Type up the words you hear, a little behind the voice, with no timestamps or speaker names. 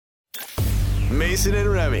Mason and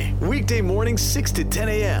Remy, weekday mornings 6 to 10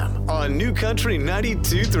 a.m. on New Country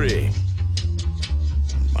 92.3.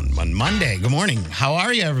 On Monday. Good morning. How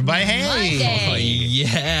are you, everybody? Hey. Monday. Oh, yeah.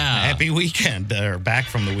 Happy weekend. Back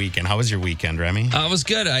from the weekend. How was your weekend, Remy? It was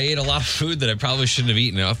good. I ate a lot of food that I probably shouldn't have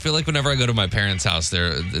eaten. I feel like whenever I go to my parents' house,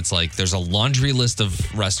 it's like there's a laundry list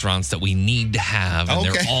of restaurants that we need to have, and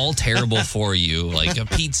they're all terrible for you, like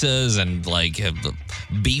pizzas and like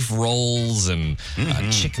beef rolls and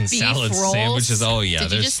chicken salad sandwiches. Oh yeah.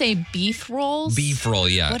 Did you just say beef rolls? Beef roll,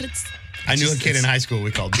 yeah. I knew a kid in high school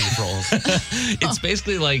we called beef rolls. It's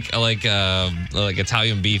basically like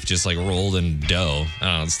Italian beef, just like rolled in dough. I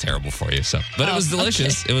don't know, it's terrible for you. But it was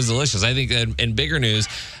delicious. Okay. It was delicious. I think that in bigger news,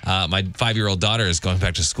 my 5-year-old daughter is going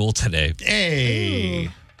back to school today. Hey. Ooh.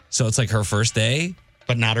 So it's like her first day.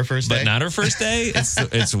 But not her first day?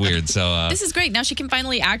 It's weird. So this is great. Now she can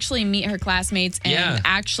finally actually meet her classmates and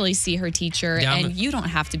actually see her teacher. Yeah, and you don't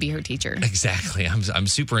have to be her teacher. Exactly. I'm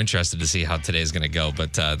super interested to see how today's going to go.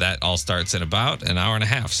 But that all starts in about an hour and a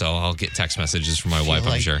half. So I'll get text messages from my wife,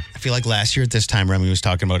 I'm sure. I feel like last year at this time, Remy was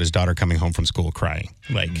talking about his daughter coming home from school crying.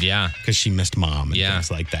 Because she missed mom and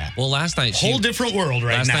things like that. Well, last night... Whole different world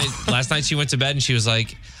now. Last night she went to bed and she was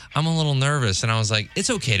like... I'm a little nervous. And I was like, it's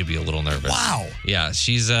okay to be a little nervous. Wow. Yeah,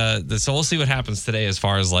 she's so we'll see what happens today as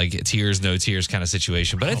far as like tears, no tears kind of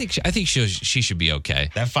situation. But I think she should be okay.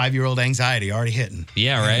 That 5-year-old anxiety already hitting.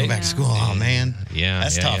 Yeah, right? Go back to school. Oh, man. Yeah.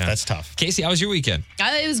 That's tough. That's tough. Casey, how was your weekend?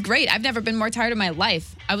 It was great. I've never been more tired in my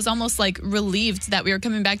life. I was almost like relieved that we were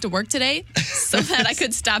coming back to work today so that I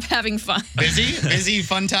could stop having fun. Busy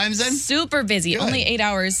fun times then? Super busy. Good. Only 8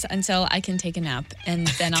 hours until I can take a nap, and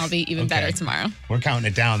then I'll be even better tomorrow. We're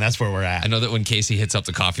counting it down. That's where we're at. I know that when Casey hits up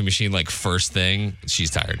the coffee machine, like first thing, she's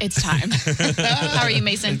tired. It's time. How are you,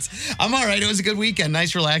 Mason? I'm all right. It was a good weekend.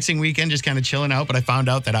 Nice, relaxing weekend, just kind of chilling out. But I found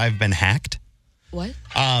out that I've been hacked. What?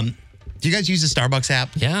 Do you guys use the Starbucks app?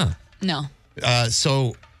 Yeah. No.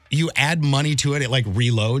 So you add money to it. It like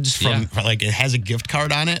reloads from like it has a gift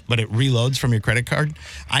card on it, but it reloads from your credit card.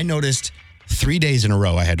 I noticed 3 days in a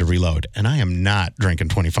row I had to reload, and I am not drinking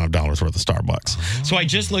 $25 worth of Starbucks. Oh. So I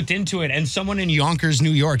just looked into it, and someone in Yonkers,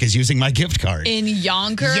 New York is using my gift card. In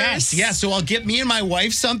Yonkers? Yes. So I'll get me and my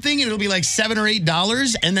wife something, and it'll be like $7 or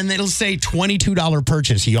 $8, and then it'll say $22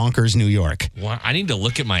 purchase, Yonkers, New York. Well, I need to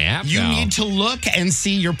look at my app You now. need to look and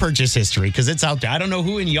see your purchase history, because it's out there. I don't know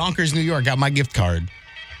who in Yonkers, New York got my gift card,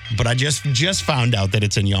 but I just found out that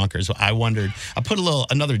it's in Yonkers. I wondered. I put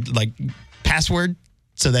another like password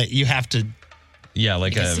so that you have to. Yeah,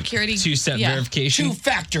 like a security two-step verification.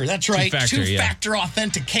 Two-factor, that's right. Two-factor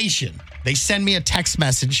authentication. They send me a text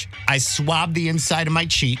message. I swab the inside of my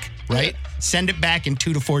cheek, right? Send it back in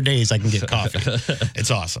 2 to 4 days. I can get coffee.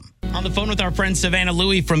 It's awesome. On the phone with our friend Savannah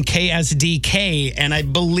Louie from KSDK, and I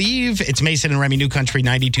believe it's Mason and Remy New Country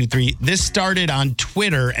 92.3. This started on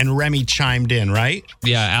Twitter, and Remy chimed in, right?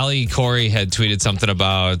 Yeah, Allie Corey had tweeted something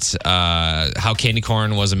about how candy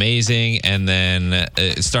corn was amazing, and then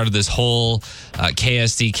it started this whole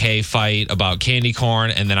KSDK fight about candy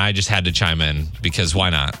corn, and then I just had to chime in because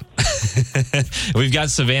why not? We've got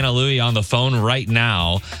Savannah Louie on the phone right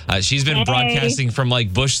now. She's been broadcasting from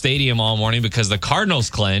like Busch Stadium all morning because the Cardinals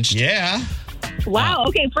clinched. Yeah. Wow.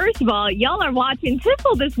 Okay. First of all, y'all are watching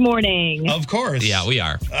Tiffle this morning. Of course. Yeah, we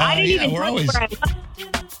are. I didn't even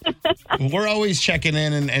we're always checking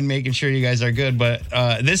in and making sure you guys are good. But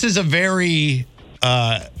this is a very,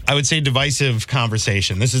 I would say, divisive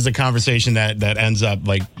conversation. This is a conversation that ends up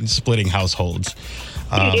like splitting households.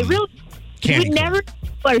 Dude, it really. People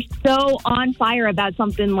are so on fire about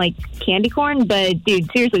something like candy corn, but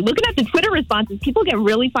dude, seriously, looking at the Twitter responses, people get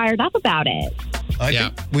really fired up about it. I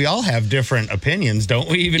think we all have different opinions, don't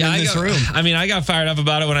we? Even in this room. I mean, I got fired up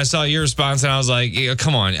about it when I saw your response, and I was like,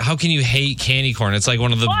 come on, how can you hate candy corn? It's like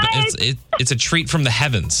one of the, it's a treat from the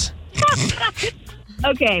heavens.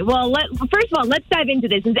 Okay, well, first of all, let's dive into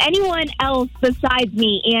this. Is anyone else besides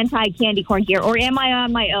me anti-candy corn here, or am I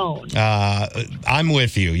on my own? I'm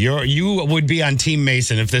with you. You would be on Team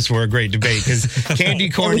Mason if this were a great debate, because candy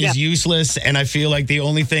corn is useless, and I feel like the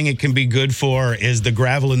only thing it can be good for is the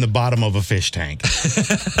gravel in the bottom of a fish tank.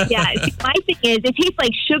 Yeah, my thing is, it tastes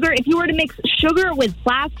like sugar. If you were to mix sugar with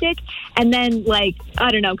plastic and then, like, I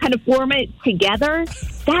don't know, kind of form it together,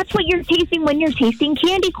 that's what you're tasting when you're tasting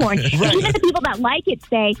candy corn. Right. Even the people that like it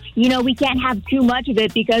say, we can't have too much of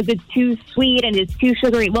it because it's too sweet and it's too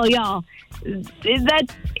sugary. Well, y'all,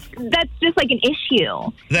 that's just like an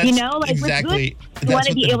issue. That's like exactly. You want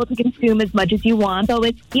to be able to consume as much as you want. So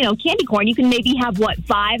it's, candy corn, you can maybe have,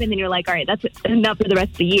 5, and then you're like, all right, that's enough for the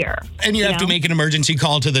rest of the year. And you have to make an emergency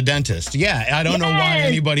call to the dentist. Yeah, I don't know why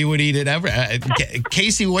anybody would eat it ever.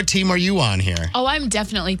 Casey, what team are you on here? Oh, I'm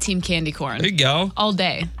definitely team candy corn. There you go. All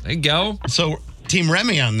day. There you go. So, Team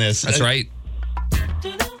Remy on this. That's right.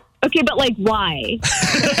 Okay, but why?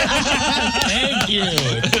 Thank you.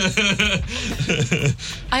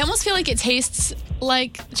 I almost feel like it tastes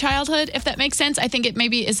like childhood, if that makes sense. I think it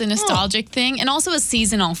maybe is a nostalgic thing and also a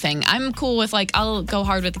seasonal thing. I'm cool with I'll go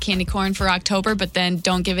hard with the candy corn for October, but then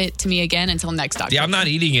don't give it to me again until next October. Yeah, I'm not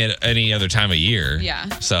eating it any other time of year. Yeah.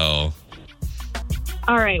 So.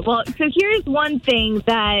 All right. Well, so here's one thing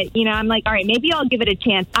that, I'm like, all right, maybe I'll give it a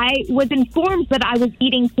chance. I was informed that I was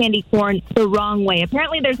eating candy corn the wrong way.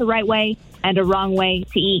 Apparently there's a right way and a wrong way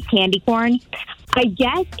to eat candy corn. I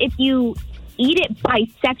guess if you eat it by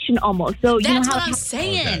section almost. So That's what I'm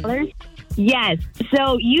saying. Colors? Yes.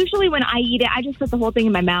 So usually when I eat it, I just put the whole thing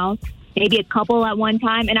in my mouth, maybe a couple at one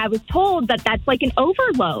time. And I was told that that's like an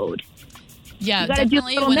overload. Yeah, you gotta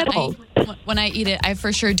definitely. do When I eat it, I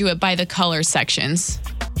for sure do it by the color sections.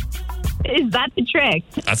 Is that the trick?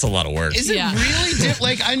 That's a lot of work. Is it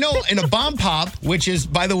really I know in a bomb pop, which is,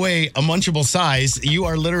 by the way, a munchable size, you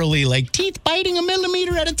are literally teeth biting a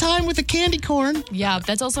millimeter at a time with a candy corn. Yeah,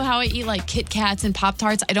 that's also how I eat Kit Kats and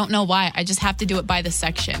Pop-Tarts. I don't know why. I just have to do it by the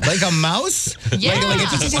section. Like a mouse? Yeah.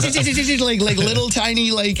 Like little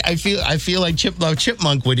tiny, I feel like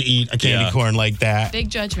Chipmunk would eat a candy corn like that.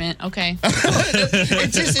 Big judgment. Okay.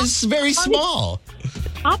 It's very small.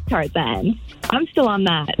 Pop-Tart then. I'm still on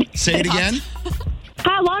that. Say it again.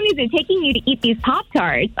 How long is it taking you to eat these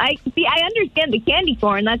Pop-Tarts? I understand the candy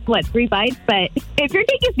corn. That's 3 bites. But if you're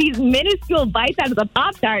taking these minuscule bites out of the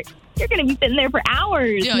Pop-Tart, you're going to be sitting there for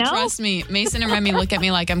hours. Yo, trust me. Mason and Remy look at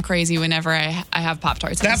me like I'm crazy whenever I have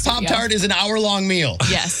Pop-Tarts. That Pop-Tart is an hour-long meal.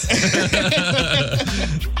 Yes.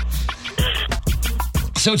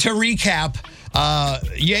 So to recap,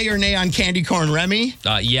 yay or nay on candy corn, Remy?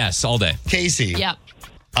 Yes, all day. Casey? Yep.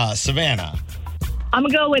 Savannah? I'm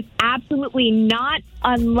going to go with absolutely not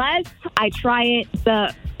unless I try it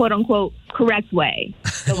the quote-unquote correct way.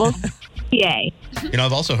 So we'll yay.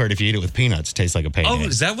 I've also heard if you eat it with peanuts, it tastes like a payday. Oh,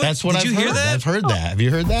 is that what? That's what I've heard. Hear that? I've heard that. Have you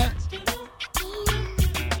heard that?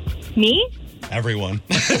 Me? Everyone.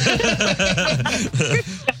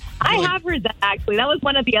 I have heard that, actually. That was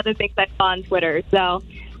one of the other things I saw on Twitter. So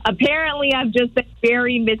apparently I've just been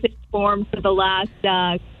very misinformed for the last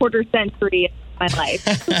quarter century of my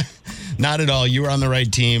life. Not at all. You were on the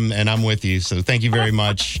right team, and I'm with you. So thank you very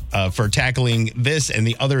much for tackling this and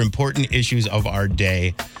the other important issues of our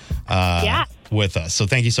day with us. So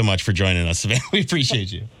thank you so much for joining us, Savannah. We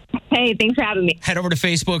appreciate you. Hey, thanks for having me. Head over to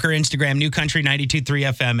Facebook or Instagram, New Country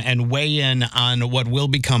 92.3 FM, and weigh in on what will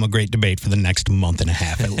become a great debate for the next month and a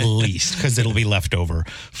half at least, because it'll be left over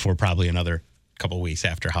for probably another couple of weeks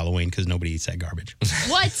after Halloween because nobody eats that garbage.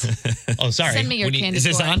 What? Oh, sorry. Send me your candy Is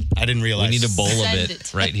this corn. on? I didn't realize. We need a bowl of Send it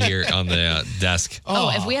it. right here on the desk. Oh,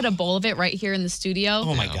 if we had a bowl of it right here in the studio.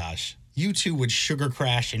 Oh, my gosh. You two would sugar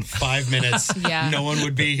crash in 5 minutes. Yeah. No one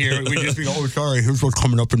would be here. We'd just be, oh, sorry, here's what's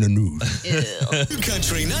coming up in the news. New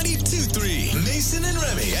Country 92.3, Mason and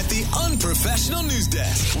Remy at the unprofessional news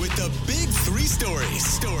desk with the big 3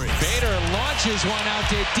 stories. Bader launches one out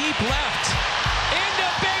to deep left. Into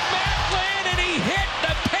Big Mac land, and he hit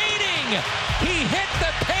the painting. He hit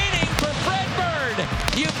the painting for Fred Bird.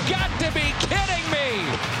 You've got to be kidding me.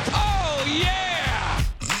 Oh, yeah.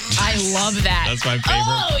 I love that. That's my favorite.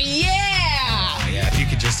 Oh, yeah. Yeah, if you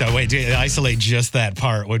could just isolate just that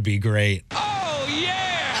part would be great. Oh,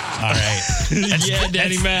 yeah. All right.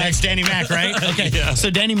 Danny Mac. That's Danny Mac, right? Okay. Yeah. So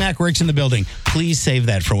Danny Mac works in the building. Please save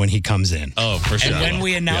that for when he comes in. Oh, for sure. And when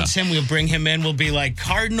we announce him, we'll bring him in. We'll be like,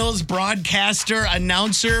 Cardinals broadcaster,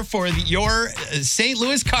 announcer for your St.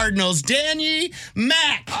 Louis Cardinals, Danny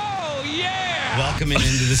Mac. Oh, yeah. Welcoming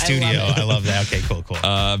into the studio. I love that. Okay, cool.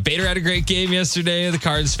 Bader had a great game yesterday. The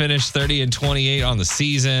Cards finished 30-28 on the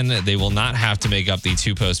season. They will not have to make up the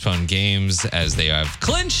 2 postponed games as they have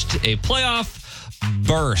clinched a playoff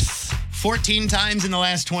berth. 14 times in the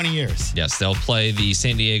last 20 years. Yes, they'll play the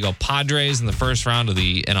San Diego Padres in the first round of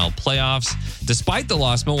the NL playoffs. Despite the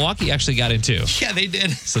loss, Milwaukee actually got in 2. Yeah, they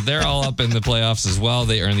did. So they're all up in the playoffs as well.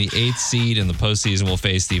 They earned the 8th seed in the postseason. Will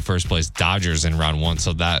face the first place Dodgers in round 1.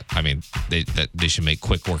 So they should make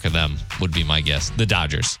quick work of them, would be my guess. The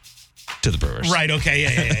Dodgers to the Brewers. Right, okay,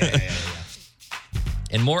 yeah.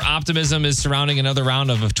 And more optimism is surrounding another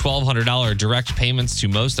round of $1,200 direct payments to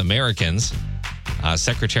most Americans.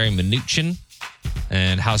 Secretary Mnuchin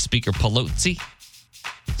and House Speaker Pelosi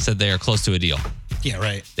said they are close to a deal. Yeah,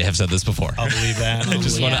 right. They have said this before. I'll believe that. I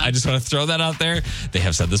just want to throw that out there. They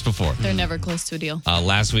have said this before. They're never close to a deal.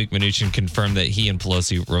 Last week, Mnuchin confirmed that he and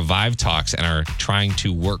Pelosi revived talks and are trying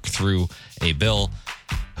to work through a bill.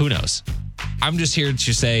 Who knows? I'm just here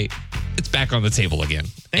to say it's back on the table again.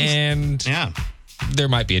 Thanks. And there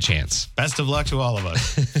might be a chance. Best of luck to all of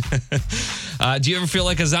us. Do you ever feel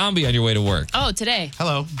like a zombie on your way to work? Oh, today.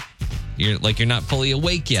 Hello. You're not fully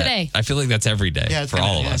awake yet. Today. I feel like that's every day for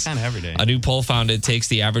all of us. It's kind of every day. A new poll found it takes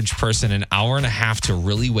the average person an hour and a half to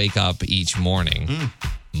really wake up each morning.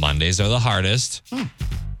 Mondays are the hardest.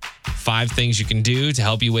 5 things you can do to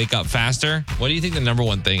help you wake up faster. What do you think the number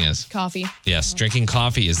one thing is? Coffee. Yes, drinking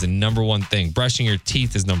coffee is the number one thing. Brushing your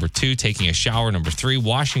teeth is number 2. Taking a shower, number 3.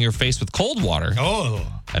 Washing your face with cold water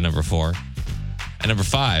at number 4. And number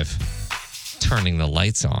 5, turning the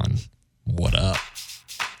lights on. What up?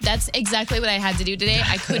 That's exactly what I had to do today.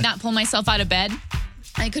 I could not pull myself out of bed.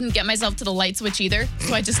 I couldn't get myself to the light switch either.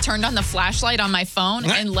 So I just turned on the flashlight on my phone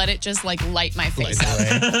and let it just light my face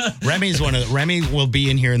up. Remy will be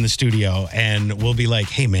in here in the studio and we'll be like,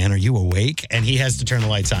 hey man, are you awake? And he has to turn the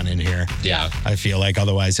lights on in here. Yeah. I feel like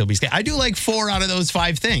otherwise he'll be scared. I do like 4 out of those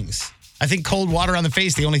 5 things. I think cold water on the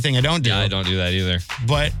face, the only thing I don't do. Yeah, I don't do that either.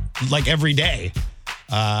 But like every day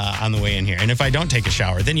on the way in here. And if I don't take a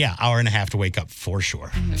shower, then hour and a half to wake up for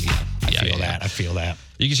sure. I feel that.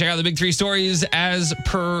 You can check out the big 3 stories as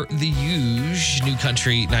per the usual.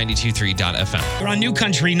 newcountry923.fm. We're on New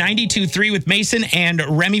Country 92.3 with Mason and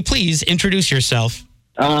Remy. Please introduce yourself.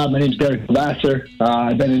 My name's Derrick Levasseur.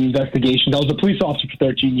 I've been in investigations. I was a police officer for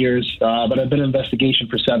 13 years, but I've been in investigation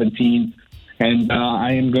for 17. And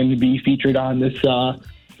I am going to be featured on this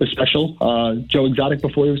special, Joe Exotic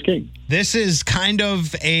Before He Was King. This is kind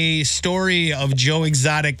of a story of Joe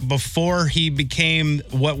Exotic before he became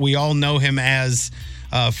what we all know him as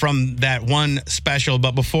from that one special.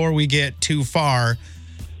 But before we get too far,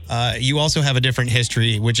 you also have a different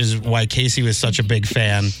history, which is why Casey was such a big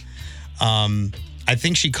fan. I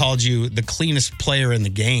think she called you the cleanest player in the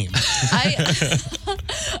game.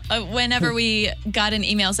 Whenever we got an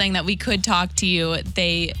email saying that we could talk to you,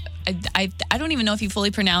 I don't even know if you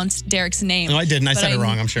fully pronounced Derrick's name. No, I didn't. I said it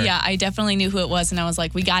wrong, I'm sure. Yeah, I definitely knew who it was, and I was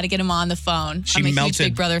like, we got to get him on the phone. I'm a huge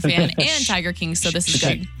Big Brother fan and Tiger King, so this is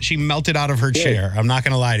good. She melted out of her chair. I'm not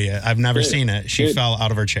going to lie to you. I've never seen it. She fell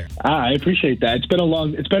out of her chair. I appreciate that. It's been a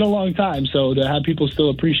long time, so to have people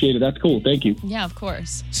still appreciate it, that's cool. Thank you. Yeah, of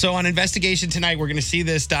course. So on Investigation tonight, we're going to see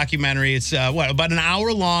this documentary. It's about an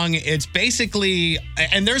hour long. It's basically,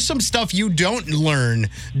 and there's some stuff you don't learn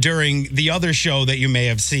during the other show that you may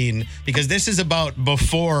have seen, because this is about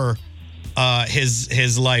before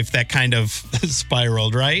his life that kind of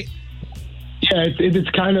spiraled, right? Yeah, it's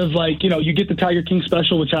kind of like, you get the Tiger King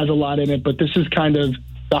special, which has a lot in it, but this is kind of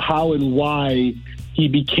the how and why he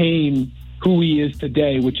became who he is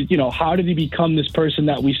today, which is, how did he become this person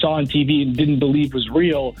that we saw on TV and didn't believe was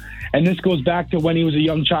real? And this goes back to when he was a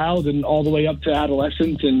young child and all the way up to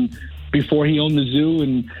adolescence and before he owned the zoo,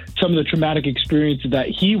 and some of the traumatic experiences that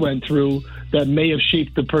he went through that may have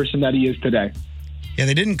shaped the person that he is today. Yeah,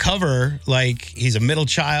 they didn't cover, like, he's a middle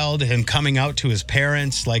child, him coming out to his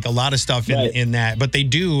parents, like a lot of stuff in that. But they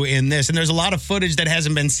do in this. And there's a lot of footage that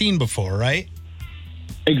hasn't been seen before, right?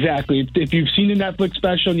 Exactly. If you've seen the Netflix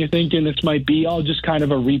special and you're thinking this might be just kind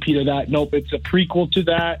of a repeat of that, nope, it's a prequel to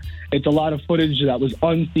that. It's a lot of footage that was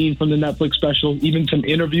unseen from the Netflix special, even some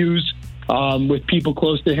interviews with people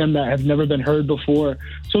close to him that have never been heard before.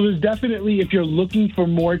 So there's definitely, if you're looking for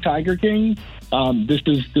more Tiger King, this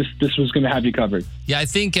was going to have you covered. Yeah, I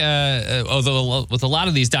think although with a lot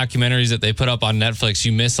of these documentaries that they put up on Netflix,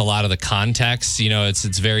 you miss a lot of the context.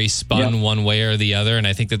 It's very spun one way or the other, and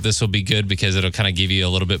I think that this will be good because it'll kind of give you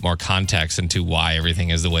a little bit more context into why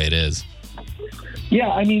everything is the way it is. Yeah,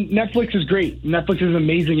 I mean, Netflix is great. Netflix is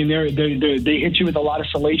amazing, and they hit you with a lot of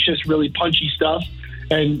salacious, really punchy stuff.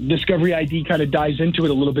 And Discovery ID kind of dives into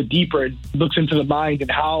it a little bit deeper. It looks into the mind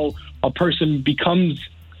and how a person becomes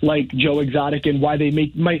like Joe Exotic and why they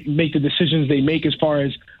might make the decisions they make as far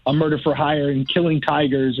as a murder for hire and killing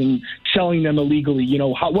tigers and selling them illegally.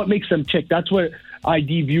 What makes them tick? That's what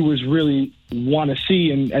ID viewers really want to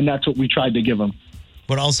see, and that's what we tried to give them.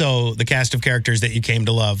 But also the cast of characters that you came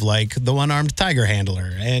to love, like the one-armed tiger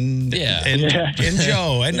handler and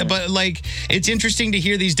Joe. But like, it's interesting to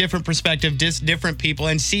hear these different perspectives, different people,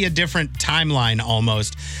 and see a different timeline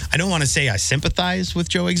almost. I don't want to say I sympathize with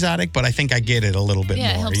Joe Exotic, but I think I get it a little bit more.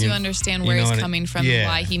 Yeah, it helps you understand where he's coming from and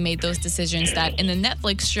why he made those decisions that in the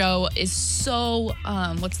Netflix show is so,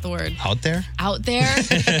 what's the word? Out there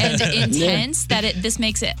and intense that this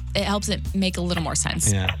makes it helps it make a little more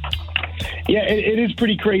sense. Yeah, it is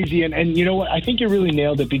pretty crazy. And you know what? I think you really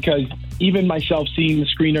nailed it because even myself seeing the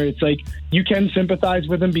screener, it's like you can sympathize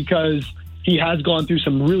with him because he has gone through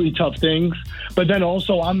some really tough things. But then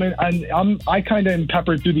also I kind of am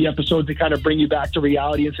peppered through the episode to kind of bring you back to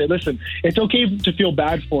reality and say, listen, it's okay to feel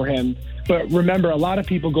bad for him. But remember, a lot of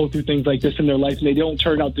people go through things like this in their life and they don't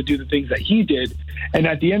turn out to do the things that he did. And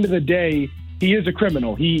at the end of the day, he is a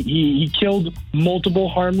criminal. He killed multiple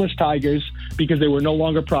harmless tigers because they were no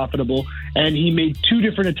longer profitable. And he made 2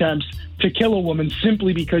 different attempts to kill a woman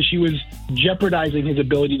simply because she was jeopardizing his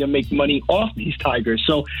ability to make money off these tigers.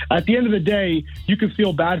 So at the end of the day, you can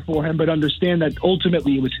feel bad for him, but understand that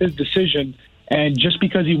ultimately it was his decision. And just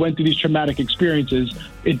because he went through these traumatic experiences,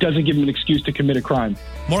 it doesn't give him an excuse to commit a crime.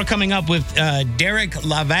 More coming up with Derrick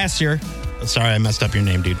Levasseur. Sorry, I messed up your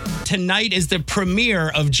name, dude. Tonight is the premiere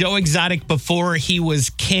of Joe Exotic Before He Was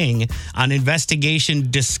King on Investigation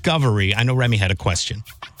Discovery. I know Remy had a question.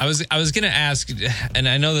 I was going to ask, and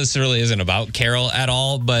I know this really isn't about Carol at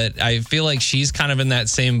all, but I feel like she's kind of in that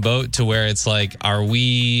same boat to where it's like, are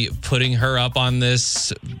we putting her up on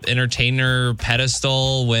this entertainer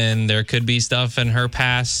pedestal when there could be stuff in her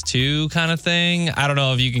past too, kind of thing? I don't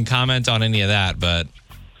know if you can comment on any of that, but...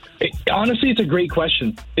 Honestly, it's a great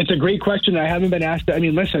question. It's a great question. I haven't been asked. I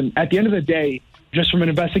mean, listen, at the end of the day, just from an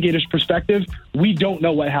investigator's perspective, we don't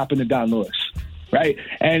know what happened to Don Lewis, right?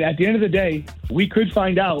 And at the end of the day, we could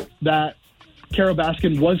find out that Carol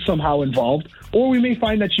Baskin was somehow involved, or we may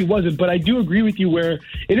find that she wasn't. But I do agree with you where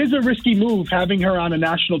it is a risky move having her on a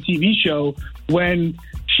national TV show when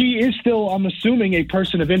she is still, I'm assuming, a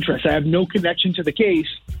person of interest. I have no connection to the case,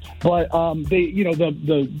 but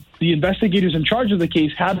the investigators in charge of the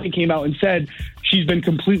case haven't came out and said she's been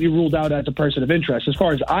completely ruled out as a person of interest, as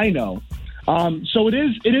far as I know. So it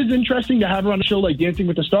is interesting to have her on a show like Dancing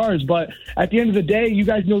with the Stars, but at the end of the day, you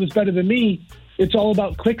guys know this better than me. It's all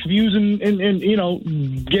about clicks, views, and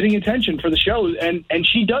getting attention for the show, and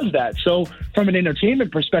she does that. So from an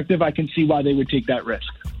entertainment perspective, I can see why they would take that risk.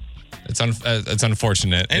 It's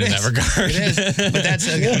unfortunate in that regard. It is, but that's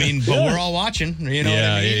but we're all watching. You know what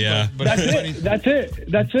I mean? Yeah. But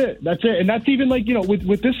that's it. And that's even like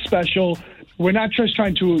with this special. We're not just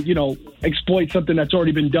trying to, exploit something that's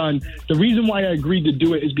already been done. The reason why I agreed to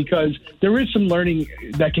do it is because there is some learning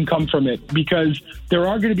that can come from it, because there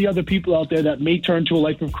are going to be other people out there that may turn to a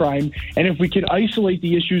life of crime. And if we can isolate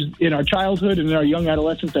the issues in our childhood and in our young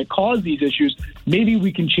adolescence that cause these issues, maybe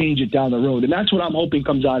we can change it down the road. And that's what I'm hoping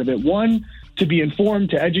comes out of it. One, to be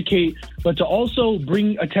informed, to educate, but to also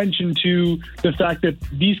bring attention to the fact that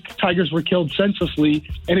these tigers were killed senselessly,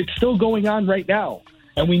 and it's still going on right now.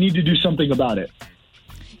 And we need to do something about it.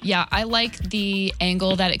 Yeah, I like the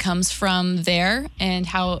angle that it comes from there, and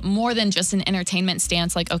how more than just an entertainment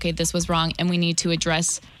stance, like, okay, this was wrong and we need to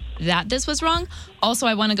address that this was wrong. Also,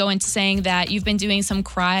 I want to go into saying that you've been doing some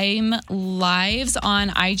crime lives on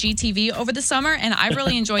IGTV over the summer, and I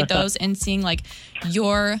really enjoyed those, and seeing like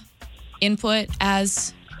your input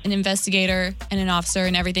as an investigator and an officer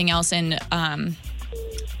and everything else. And what am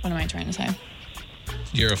I trying to say?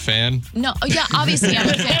 You're a fan? No, yeah, obviously I'm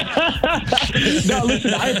a fan. No,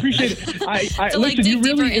 listen, I appreciate it. To like dig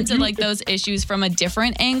deeper into like those issues from a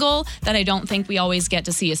different angle that I don't think we always get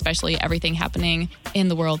to see, especially everything happening in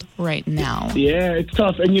the world right now. Yeah, it's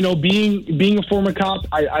tough. And being a former cop,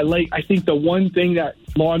 I think the one thing that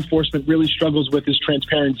law enforcement really struggles with is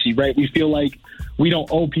transparency, right? We feel like we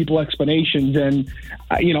don't owe people explanations. And,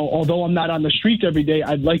 although I'm not on the streets every day,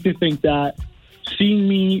 I'd like to think that seeing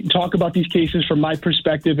me talk about these cases from my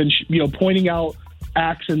perspective and, pointing out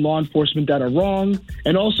acts in law enforcement that are wrong,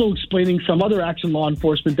 and also explaining some other acts in law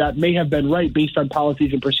enforcement that may have been right based on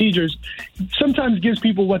policies and procedures, sometimes gives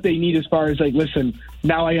people what they need as far as like, listen,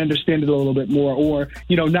 now I understand it a little bit more. Or,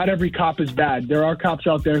 not every cop is bad. There are cops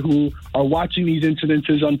out there who are watching these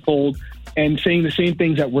incidences unfold and saying the same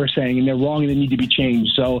things that we're saying, and they're wrong and they need to be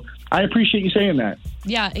changed. So I appreciate you saying that.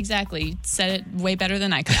 Yeah, exactly. You said it way better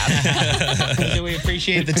than I could have. We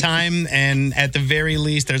appreciate the time, and at the very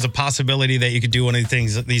least, there's a possibility that you could do one of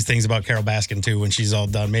these things about Carol Baskin too when she's all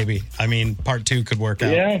done. Maybe. Part 2 could work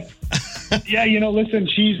out. Yeah. Yeah, listen,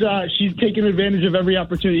 she's taking advantage of every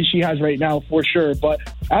opportunity she has right now, for sure. But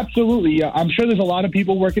absolutely, I'm sure there's a lot of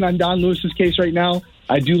people working on Don Lewis's case right now.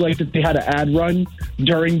 I do like that they had an ad run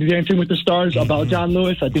during Dancing with the Stars about Don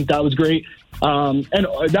Lewis. I think that was great. And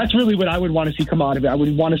that's really what I would want to see come out of it. I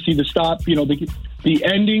would want to see the stop, the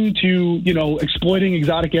ending to, exploiting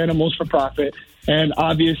exotic animals for profit, and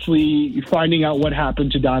obviously finding out what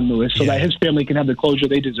happened to Don Lewis so that his family can have the closure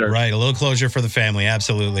they deserve. Right, a little closure for the family,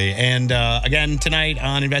 absolutely. And again, tonight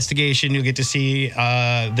on Investigation, you'll get to see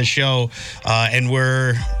the show, and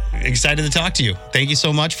we're excited to talk to you. Thank you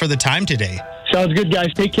so much for the time today. Sounds good,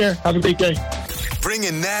 guys. Take care. Have a great day.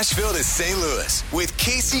 bringing Nashville to St. Louis with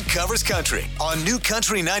Casey Covers Country on New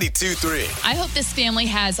Country 92.3. I hope this family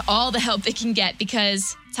has all the help they can get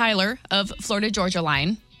because Tyler of Florida Georgia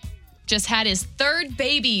Line just had his third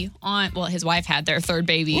baby his wife had their third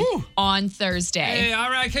baby on Thursday. Hey, all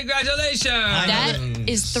right, congratulations. That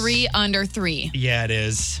is 3 under 3. Yeah, it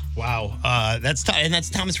is. Wow. That's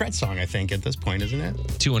Thomas Rhett's song, I think, at this point, isn't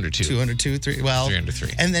it? 2 under 2. 2 under 2, 3. Well, 3 under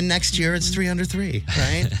 3. And then next year it's 3 under 3,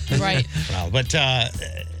 right? Right. Well, but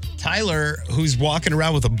Tyler, who's walking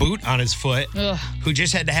around with a boot on his foot, who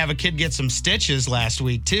just had to have a kid get some stitches last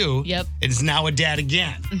week, too. Yep. Is now a dad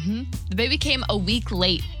again. Mm-hmm. The baby came a week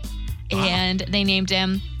late, and they named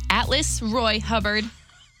him Atlas Roy Hubbard.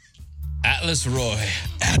 Atlas Roy.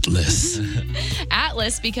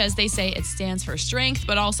 Atlas because they say it stands for strength,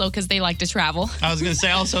 but also because they like to travel. I was going to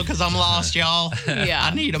say also because I'm lost, y'all. Yeah.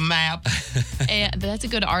 I need a map. But that's a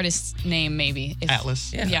good artist name, maybe.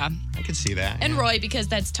 Atlas. Yeah. I could see that. And Roy because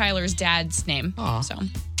that's Tyler's dad's name. So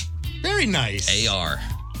very nice. A.R.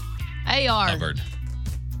 Hubbard.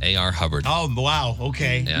 A.R. Hubbard. Oh, wow.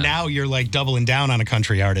 Okay. Yeah. Now you're like doubling down on a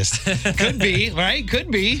country artist. Could be, right? Could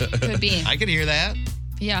be. Could be. I could hear that.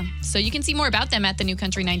 Yeah. So you can see more about them at the New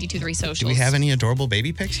Country 92.3 socials. Do we have any adorable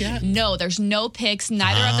baby pics yet? No, there's no pics.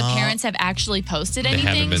 Neither of the parents have actually posted anything.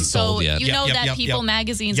 haven't been sold yet. You know that People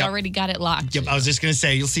Magazine's already got it locked. Yep. I was just going to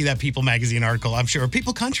say, you'll see that People Magazine article, I'm sure.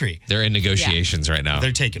 People Country. They're in negotiations right now.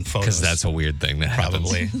 They're taking photos. Because that's a weird thing that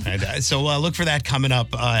Probably. happens. So look for that coming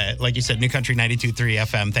up. Like you said, New Country 92.3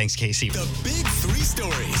 FM. Thanks, Casey. The big 3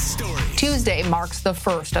 stories. Tuesday marks the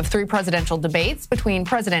first of 3 presidential debates between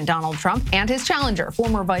President Donald Trump and his challenger,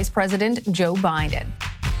 former Vice President Joe Biden.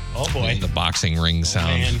 Oh, boy. The boxing ring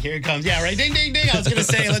sound. And here it comes. Yeah, right. Ding, ding, ding. I was going to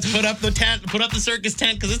say, let's put up the tent, put up the circus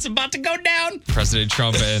tent, because it's about to go down. President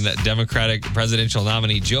Trump and Democratic presidential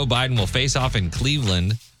nominee Joe Biden will face off in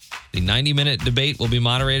Cleveland. The 90-minute debate will be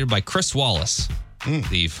moderated by Chris Wallace,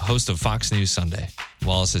 the host of Fox News Sunday.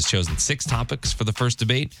 Wallace has chosen 6 topics for the first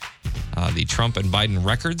debate. The Trump and Biden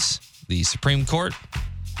records, the Supreme Court,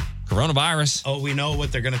 coronavirus. Oh, we know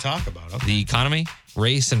what they're going to talk about. Okay. The economy,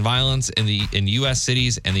 race and violence in U.S.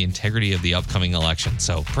 cities, and the integrity of the upcoming election.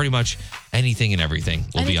 So pretty much anything and everything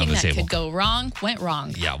will be on the table. Anything that could go wrong, went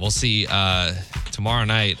wrong. Yeah, we'll see. Tomorrow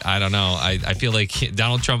night, I don't know. I feel like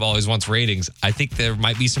Donald Trump always wants ratings. I think there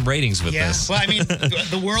might be some ratings with this. Well, I mean,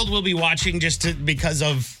 the world will be watching because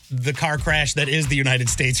of the car crash that is the United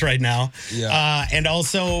States right now. Yeah. And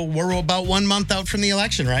also, we're about 1 month out from the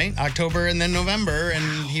election, right? October and then November. And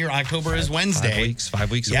here, October is Wednesday.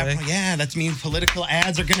 5 weeks away. Yeah, that means political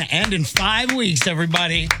ads are going to end in 5 weeks,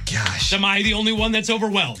 everybody. Gosh. Am I the only one that's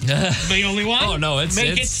overwhelmed? The only one? Oh, no.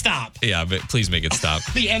 Make it stop. Yeah, but please make it stop.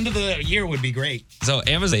 The end of the year would be great. So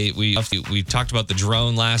Amazon, we talked about the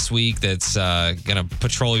drone last week that's going to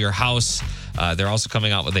patrol your house. They're also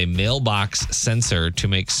coming out with a mailbox sensor to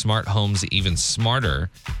make smart homes even smarter.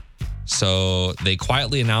 So they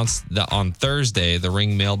quietly announced that on Thursday, the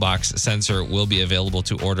Ring mailbox sensor will be available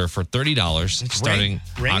to order for $30 starting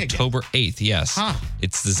Ring October 8th. Yes. Huh.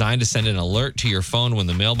 It's designed to send an alert to your phone when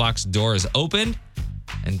the mailbox door is opened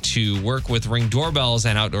and to work with Ring doorbells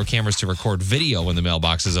and outdoor cameras to record video when the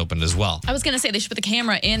mailbox is opened as well. I was going to say they should put the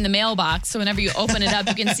camera in the mailbox so whenever you open it up,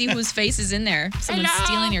 you can see whose face is in there. Someone's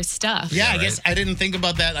stealing your stuff. Yeah, I guess I didn't think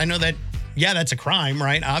about that. I know that, that's a crime,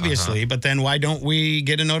 right? Obviously. But then why don't we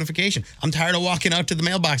get a notification? I'm tired of walking out to the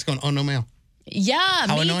mailbox going, oh, no mail. Yeah,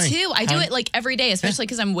 How me annoying. too. I do it like every day, especially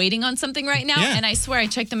because I'm waiting on something right now. Yeah. And I swear I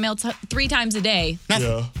check the mail 3 times a day.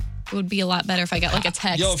 Nothing. It would be a lot better if I got like a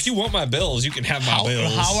text. Yo, if you want my bills, you can have my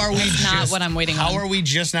bills. How are we That's not what I'm waiting on. How are we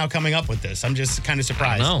just now coming up with this? I'm just kind of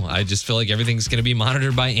surprised. No, I just feel like everything's going to be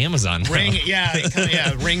monitored by Amazon. Ring,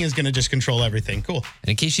 Ring is going to just control everything. Cool.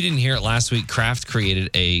 And in case you didn't hear it last week, Kraft created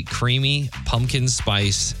a creamy pumpkin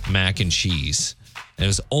spice mac and cheese. And it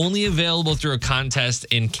was only available through a contest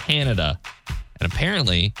in Canada. And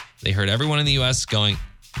apparently, they heard everyone in the U.S. going,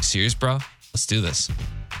 serious, bro? Let's do this.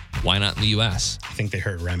 Why not in the U.S.? I think they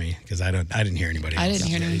heard Remy because I didn't hear anybody else. I didn't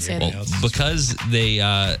hear anyone say that. Well, because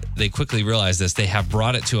they quickly realized this, they have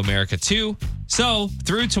brought it to America too. So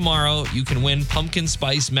through tomorrow, you can win pumpkin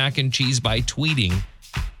spice mac and cheese by tweeting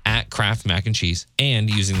at Kraft Mac and Cheese and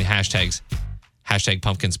using the hashtags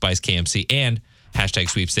pumpkin spice KMC and hashtag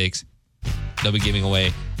sweepstakes. They'll be giving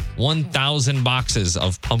away 1,000 boxes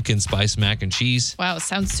of pumpkin spice mac and cheese. Wow, it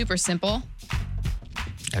sounds super simple.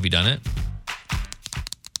 Have you done it?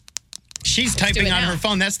 She's typing on her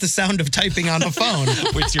phone. That's the sound of typing on a phone.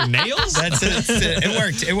 With your nails? That's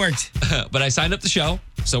it. It worked. But I signed up the show.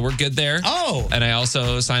 So we're good there. Oh. And I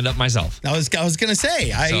also signed up myself. I was going to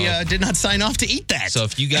say, I did not sign off to eat that. So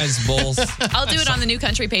if you guys both... I'll do it on the New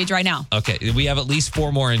Country page right now. Okay. We have at least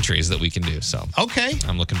 4 more entries that we can do. So okay.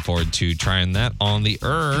 I'm looking forward to trying that on the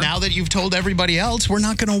Now that you've told everybody else, we're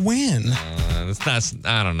not going to win.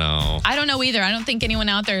 I don't know. I don't know either. I don't think anyone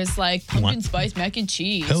out there is like, pumpkin spice mac and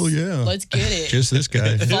cheese. Hell yeah. Let's get it. Just this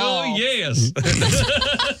guy. Hell yes.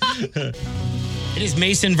 It is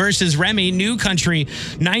Mason versus Remy, New Country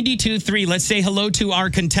 92.3. Let's say hello to our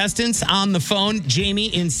contestants on the phone.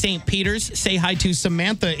 Jamie in St. Peter's. Say hi to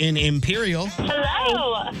Samantha in Imperial.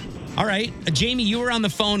 Hello. All right. Jamie, you were on the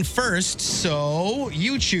phone first, so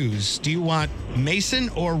you choose. Do you want Mason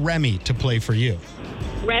or Remy to play for you?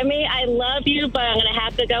 Remy, I love you, but I'm going to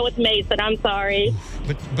have to go with Mason. I'm sorry.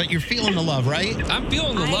 But you're feeling the love, right? I'm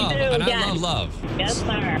feeling the love, and I love love. Yes,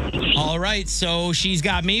 sir. All right, so she's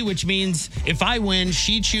got me, which means if I win,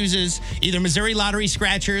 she chooses either Missouri Lottery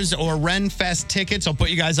Scratchers or Ren Fest tickets. I'll put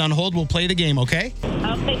you guys on hold. We'll play the game, okay?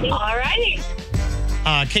 Okay. All righty.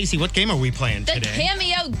 Casey, what game are we playing The today?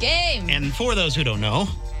 Cameo game. And for those who don't know,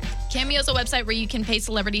 Cameo is a website where you can pay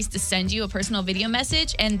celebrities to send you a personal video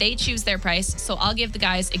message, and they choose their price. So I'll give the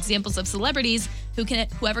guys examples of celebrities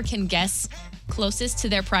whoever can guess closest to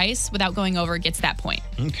their price without going over gets that point.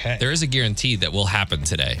 Okay. There is a guarantee that will happen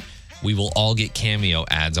today. We will all get Cameo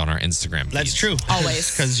ads on our Instagram feeds. That's true.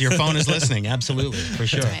 Always. Because your phone is listening. Absolutely. For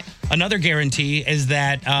sure. Right. Another guarantee is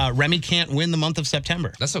that Remy can't win the month of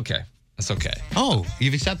September. That's okay. That's okay. Oh,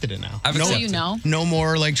 you've accepted it now. I've So accepted. you know. No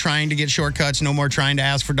more like trying to get shortcuts. No more trying to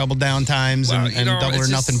ask for double down times and double or it's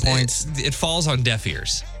nothing just- points. It falls on deaf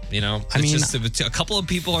ears. You know, I mean, it's just a couple of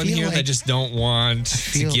people on feel here like- that just don't want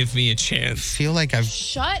to give me a chance. Feel like I've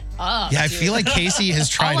Shut up. I dude. feel like Casey has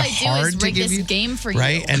tried All I do hard is to rig give this you game for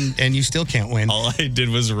right, you. and you still can't win. All I did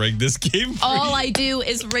was rig this game. All I do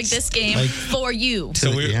is rig this game for you.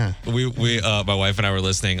 So Yeah. we my wife and I were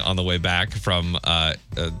listening on the way back from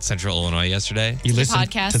Central Illinois yesterday. You listen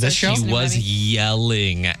podcast to this or show? she's She was Remy?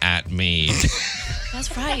 yelling at me.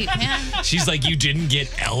 That's right, man. She's like, "You didn't get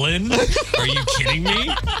Ellen? Are you kidding me?"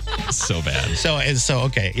 So bad. So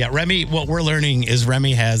okay, yeah. Remy, what we're learning is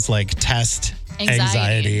Remy has like test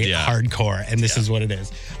anxiety Yeah. hardcore, and this is what it is.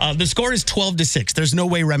 The score is 12-6. There's no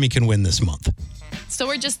way Remy can win this month. So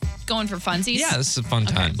we're just going for funsies? Yeah, this is a fun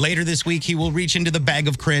time. Later this week, he will reach into the bag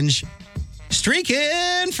of cringe,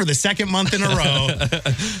 streaking for the second month in a row,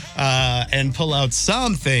 and pull out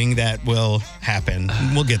something that will happen.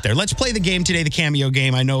 We'll get there. Let's play the game today, the Cameo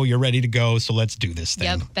game. I know you're ready to go, so let's do this thing.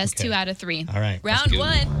 Yep, best Okay. 2 out of 3. All right, let's Round go.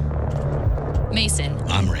 1. Mason.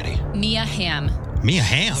 I'm ready. Mia Hamm. Mia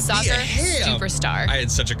Hamm. Soccer superstar. I had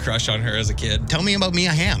such a crush on her as a kid. Tell me about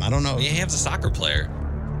Mia Hamm. I don't know. Mia Hamm's a soccer player.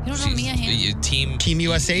 You don't know Mia Hamm? Team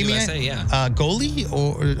USA, USA, Mia? yeah. Goalie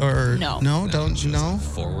or No. don't she was know.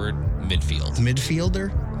 Forward, midfield.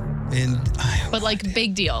 Midfielder, and But like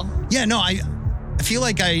big deal. yeah, no, I feel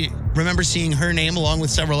like I remember seeing her name along with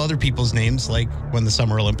several other people's names, like when the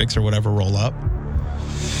Summer Olympics or whatever roll up.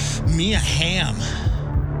 Mia Hamm.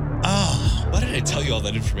 Oh, Why did I tell you all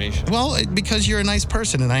that information? well, because you're a nice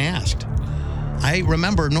person, and I asked. I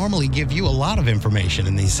remember normally give you a lot of information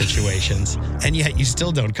in these situations, and yet you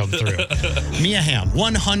still don't come through. Mia Hamm,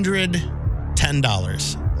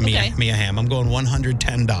 $110. Okay. Mia Hamm, I'm going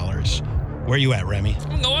 $110. Where you at, Remy?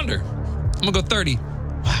 No wonder. I'm gonna go 30.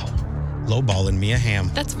 Wow, low balling Mia Hamm.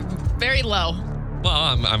 That's very low. Well,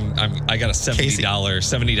 I got a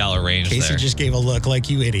 $70 range Casey there. just gave a look like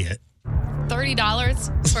you idiot.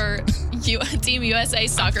 $30 for Team USA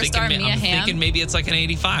soccer star Mia I'm Hamm. thinking maybe it's like an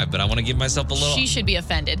 85, but I want to give myself a little. She should be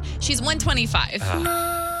offended. She's 125.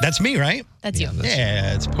 That's me, right? That's you.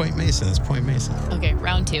 Yeah, it's Point Mason. It's Point Mason. Okay,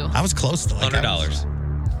 round 2. I was close to like $100.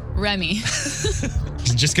 Remy.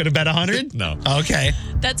 Just gonna bet 100? No. Okay.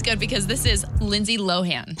 That's good because this is Lindsay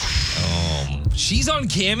Lohan. She's on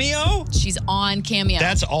Cameo? She's on Cameo.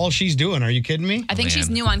 That's all she's doing. Are you kidding me? I think she's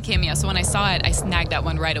man. new on Cameo, so when I saw it, I snagged that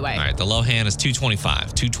one right away. All right, the Lohan is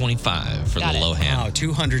 225. 225 for Got the it. Lohan. Oh,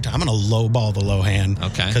 200. I'm gonna lowball the Lohan.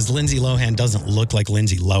 Okay. Because Lindsay Lohan doesn't look like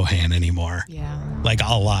Lindsay Lohan anymore. Yeah. Like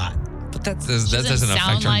a lot. But that doesn't doesn't sound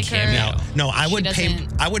affect her on like her. Cameo. No, I She would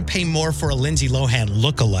doesn't- I would pay more for a Lindsay Lohan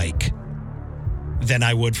lookalike than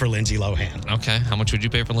I would for Lindsay Lohan. Okay, how much would you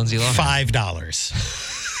pay for Lindsay Lohan? $5.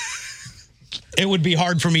 It would be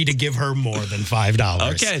hard for me to give her more than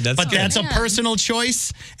 $5. Okay, that's but good. that's a Man. personal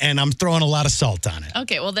choice, and I'm throwing a lot of salt on it.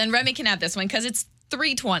 Okay, well then Remy can have this one because it's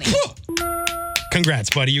 $320. Congrats,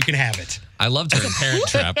 buddy. You can have it. I loved her in Parent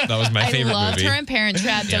Trap. That was my favorite I loved movie. her in Parent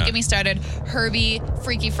Trap. Don't get me started. Herbie,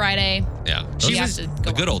 Freaky Friday. Yeah. She Those has were to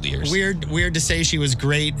the go good on. old years. Weird to say she was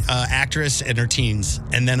great actress in her teens,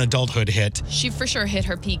 and then adulthood hit. She for sure hit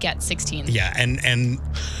her peak at 16. Yeah, and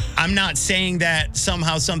I'm not saying that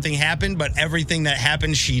somehow something happened, but everything that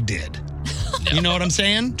happened, she did. You know what I'm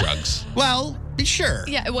saying? Drugs. Well, sure.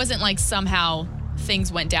 Yeah, it wasn't like somehow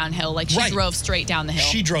things went downhill. Like she Right. drove straight down the hill.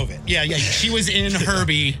 She drove it. Yeah. She was in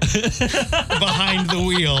Herbie behind the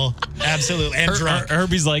wheel. Absolutely. And drunk.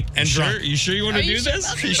 Herbie's like, And sure? drunk. You sure you want to Are you do sure this?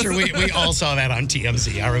 about Pretty sure we all saw that on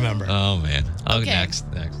TMZ. I remember. Oh, man. Oh, Okay. next.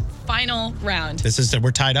 Final round.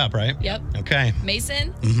 We're tied up, right? Yep. Okay.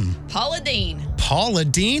 Mason, Paula Dean. Paula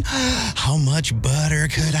Dean. How much butter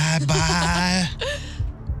could I buy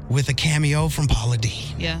with a cameo from Paula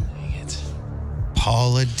Dean? Yeah.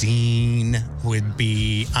 Paula Dean would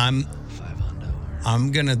be. I'm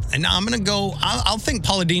gonna go. I'll think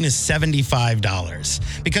Paula Dean is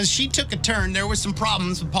 $75 because she took a turn. There were some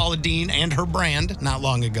problems with Paula Dean and her brand not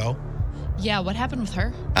long ago. Yeah, what happened with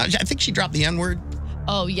her? I think she dropped the N-word.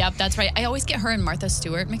 Oh, yep, that's right. I always get her and Martha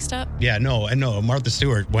Stewart mixed up. Yeah, no. Martha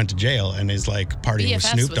Stewart went to jail and is like partying with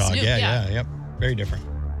BFFs Snoop with Dogg. Snoop, Yeah, yep. Very different.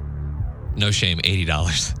 No shame,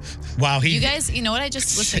 $80. Wow, You guys, you know what I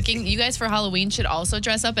just was thinking? You guys for Halloween should also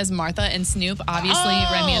dress up as Martha and Snoop. Obviously,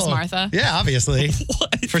 Remy as Martha. Yeah, obviously.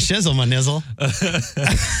 For shizzle, my nizzle.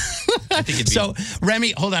 I think it'd be. So,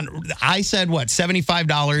 Remy, hold on. I said what,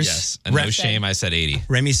 $75? Yes. And no shame, I said 80.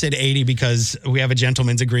 Remy said 80 because we have a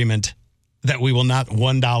gentleman's agreement that we will not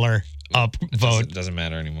 $1 up vote. Doesn't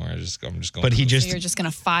matter anymore. I'm just going. But he So just you're just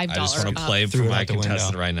going to $5 I just want to play Threw for it my out the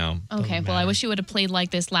contestant window. right now. Okay, well, I wish you would have played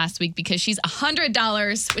like this last week because she's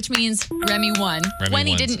 $100, which means Remy won when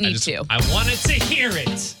he wins. didn't need to. I wanted to hear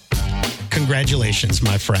it. congratulations,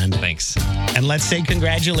 my friend. Thanks. And let's say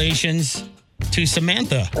congratulations to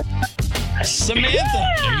Samantha. Samantha.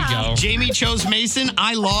 There you go. Jamie chose Mason.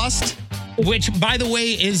 I lost, which, by the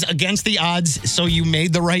way, is against the odds. So you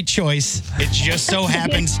made the right choice. It just so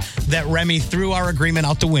happens that Remy threw our agreement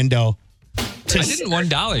out the window. I didn't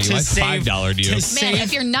 $1. You went $5 to you. Man,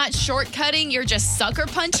 if you're not shortcutting, you're just sucker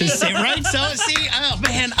punching. Right? So, see, oh,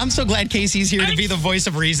 man, I'm so glad Casey's here to be the voice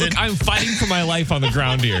of reason. Look, I'm fighting for my life on the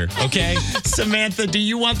ground here, okay? Samantha, do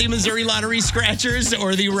you want the Missouri Lottery Scratchers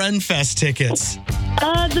or the Renfest tickets?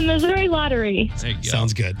 The Missouri Lottery. There you go.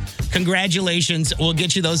 Sounds good. Congratulations. We'll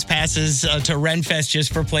get you those passes to Renfest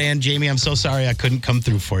just for playing. Jamie, I'm so sorry I couldn't come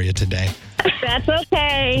through for you today. That's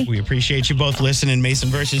okay. We appreciate you both listening. Mason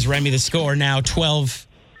versus Remy, the score now 12.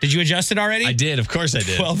 Did you adjust it already? I did. Of course I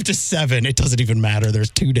did. 12-7. It doesn't even matter. There's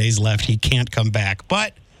 2 days left. He can't come back.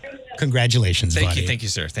 But congratulations, buddy. Thank you,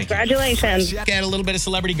 sir. Thank you. Congratulations. Got a little bit of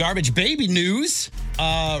celebrity garbage. Baby news.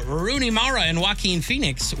 Rooney Mara and Joaquin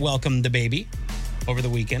Phoenix welcomed the baby over the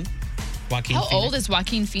weekend. Joaquin How Phoenix. old is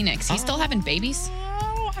Joaquin Phoenix? He's still having babies?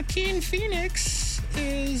 Joaquin Phoenix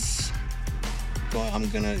is... Well,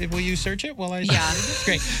 will you search it while I... Yeah.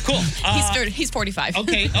 Great. Cool. He's 45.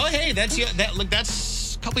 Okay. Oh, hey, that's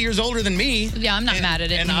a couple years older than me. Yeah, I'm not mad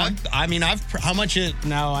at it anymore. How much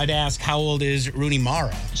now I'd ask, how old is Rooney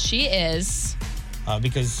Mara? She is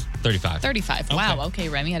Because 35. 35. Okay. Wow. Okay,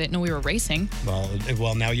 Remy. I didn't know we were racing.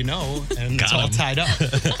 well, now you know, and it's Got all him. tied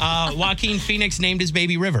up. Joaquin Phoenix named his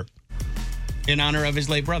baby River in honor of his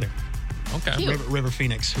late brother, Okay. Cute. River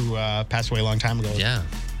Phoenix, who passed away a long time ago. Yeah.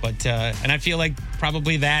 But and I feel like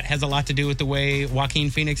probably that has a lot to do with the way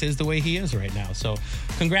Joaquin Phoenix is the way he is right now. So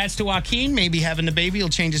congrats to Joaquin. Maybe having a baby will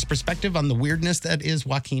change his perspective on the weirdness that is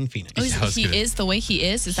Joaquin Phoenix. Oh, was he good. is the way he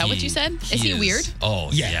is? Is that what you said? Is he weird? Oh,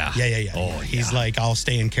 yeah. Yeah. He's like, I'll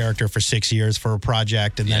stay in character for 6 years for a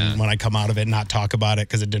project, and then Yeah. when I come out of it, not talk about it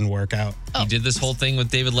because it didn't work out. He did this whole thing with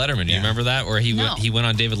David Letterman. You Yeah. remember that? Where he No. went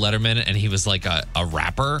on David Letterman and he was like a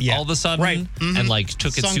rapper Yeah. all of a sudden. Right. Mhm. And like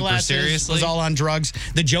took it super Sunglasses, seriously. was all on drugs.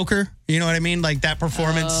 The Joker, you know what I mean? Like that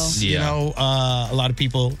performance, Oh. you Yeah. know, a lot of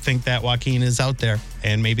people think that Joaquin is out there,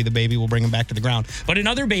 and maybe the baby will bring him back to the ground. But in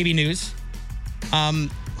other baby news,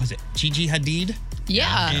 was it Gigi Hadid?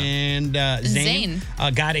 Yeah. And Zayn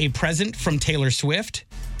got a present from Taylor Swift.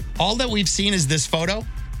 All that we've seen is this photo.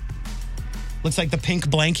 Looks like the pink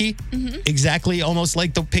blankie. Mm-hmm. Exactly, almost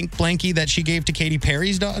like the pink blankie that she gave to Katy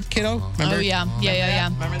Perry's kiddo. Remember? Oh, yeah. Yeah.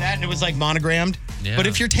 Remember that? And it was like monogrammed. Yeah. But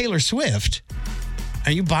if you're Taylor Swift,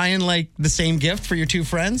 are you buying like the same gift for your two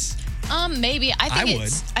friends? Maybe. I would.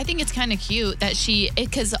 think it's kind of cute that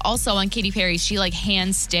because also on Katy Perry, she like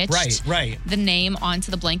hand stitched Right. the name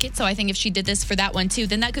onto the blanket. So I think if she did this for that one too,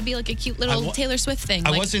 then that could be like a cute little Taylor Swift thing.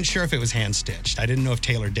 I wasn't sure if it was hand stitched. I didn't know if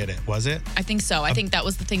Taylor did it. Was it? I think so. I think that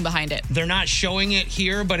was the thing behind it. They're not showing it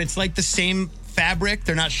here, but it's like the same fabric.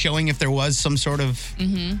 They're not showing if there was some sort of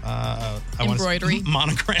embroidery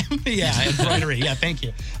monogram. Yeah, embroidery. Yeah, thank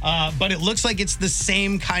you. But it looks like it's the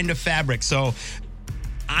same kind of fabric. So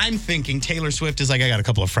I'm thinking Taylor Swift is like, I got a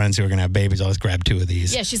couple of friends who are going to have babies. I'll just grab 2 of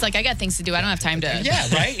these. Yeah, she's like, I got things to do. I don't have time to. Yeah,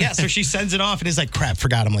 right? Yeah, so she sends it off and is like, crap,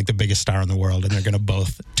 forgot I'm like the biggest star in the world. And they're going to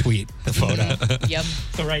both tweet the photo. Yep.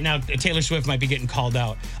 So right now, Taylor Swift might be getting called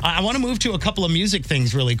out. I want to move to a couple of music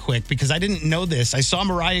things really quick because I didn't know this. I saw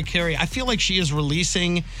Mariah Carey. I feel like she is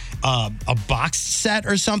releasing a box set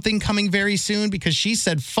or something coming very soon because she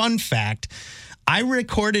said, fun fact, I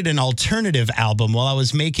recorded an alternative album while I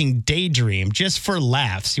was making Daydream just for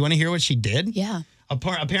laughs. You want to hear what she did? Yeah.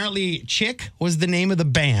 Apparently, Chick was the name of the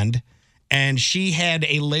band, and she had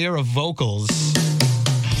a layer of vocals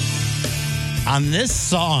on this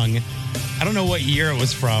song. I don't know what year it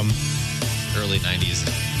was from. Early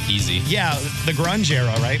 90s. Easy. Yeah, the grunge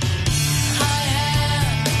era, right?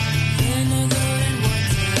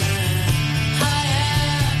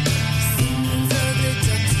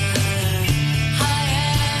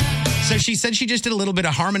 So she said she just did a little bit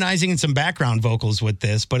of harmonizing and some background vocals with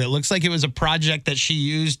this, but it looks like it was a project that she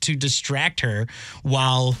used to distract her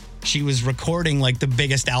while she was recording like the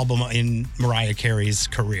biggest album in Mariah Carey's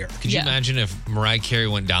career. Could you imagine if Mariah Carey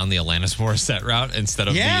went down the Alanis Morissette route instead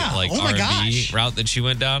of the R&B route that she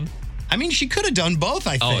went down? I mean, she could have done both,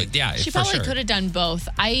 I think. Oh, yeah, she probably could have done both.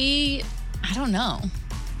 I don't know.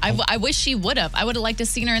 I wish she would have. I would have liked to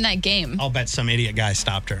seen her in that game. I'll bet some idiot guy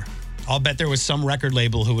stopped her. I'll bet there was some record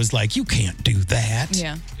label who was like, you can't do that.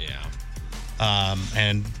 Yeah.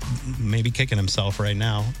 And maybe kicking himself right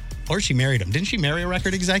now. Or she married him. Didn't she marry a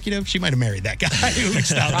record executive? She might have married that guy who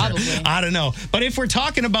mixed out. Probably. I don't know. But if we're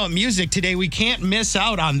talking about music today, we can't miss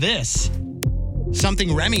out on this.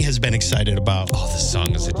 Something Remy has been excited about. Oh, this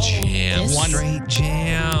song is a jam. This Straight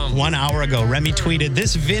jam. 1 hour ago, Remy tweeted,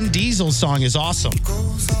 this Vin Diesel song is awesome.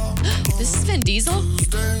 This is Vin Diesel?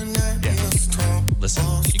 Yeah. Listen,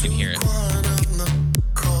 you can hear it.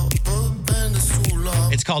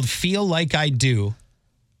 It's called Feel Like I Do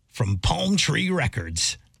from Palm Tree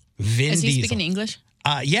Records. Vin Is he Diesel. speaking English?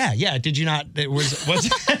 Yeah. Did you not? It was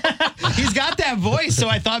he's got that voice, so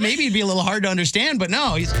I thought maybe it'd be a little hard to understand, but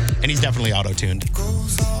no, he's definitely auto-tuned.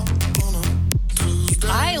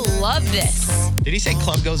 I love this. Did he say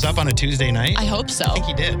club goes up on a Tuesday night? I hope so. I think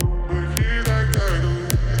he did.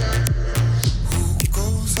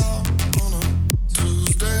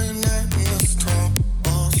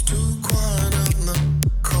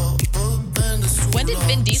 When did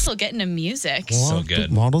Vin Diesel get into music? So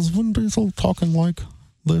good. Why does Vin Diesel talking like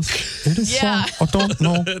this? It is Yeah. I don't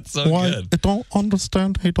know It's so why. good. I don't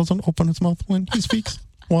understand. He doesn't open his mouth when he speaks.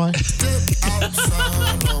 Why?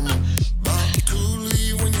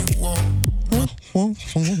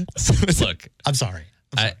 Look, I'm sorry.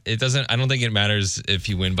 I don't think it matters if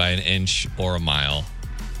you win by an inch or a mile.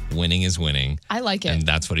 Winning is winning. I like it. And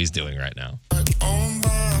that's what he's doing right now.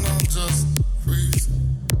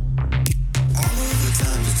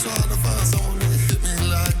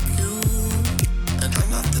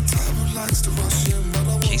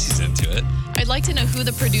 Casey's into it. I'd like to know who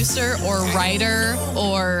the producer or writer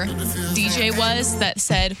or DJ was that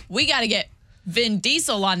said, we got to get Vin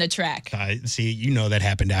Diesel on the track. See, you know that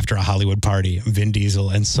happened after a Hollywood party. Vin Diesel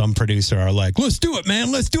and some producer are like, let's do it,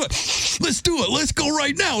 man. Let's do it. Let's do it. Let's go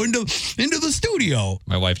right now into the studio.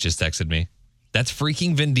 My wife just texted me. That's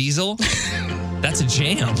freaking Vin Diesel? That's a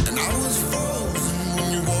jam.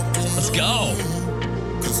 Let's go.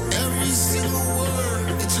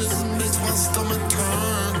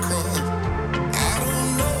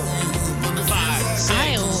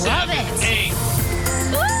 I love it. 8.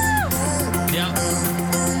 Woo! Yeah.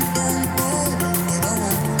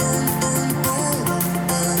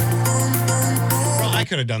 Well, I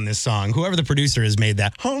could have done this song. Whoever the producer has made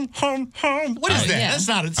that. Home, home, home. What is that? yeah. That's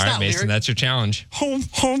not. It's All right, not Mason, lyric. that's your challenge. Home,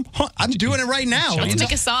 home, home. I'm doing it right now. Let's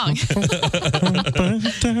make a song.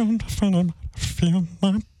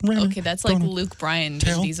 Okay, that's like Luke Bryan,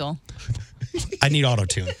 Vin Diesel. I need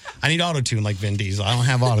auto-tune. I need auto-tune like Vin Diesel. I don't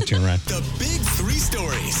have auto-tune, right? The big 3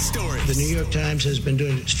 stories. The New York Times has been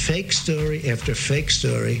doing fake story after fake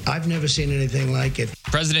story. I've never seen anything like it.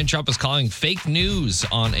 President Trump is calling fake news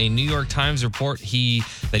on a New York Times report that he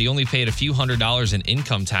only paid a few $100s in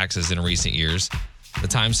income taxes in recent years. The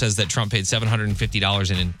Times says that Trump paid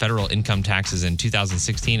 $750 in federal income taxes in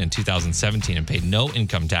 2016 and 2017 and paid no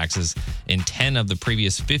income taxes in 10 of the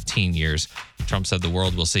previous 15 years. Trump said the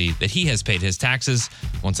world will see that he has paid his taxes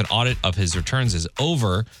once an audit of his returns is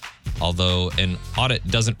over, although an audit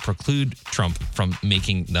doesn't preclude Trump from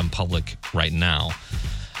making them public right now.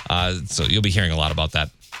 So you'll be hearing a lot about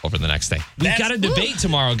that over the next day. We've got a debate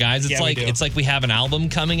tomorrow, guys. It's it's like we have an album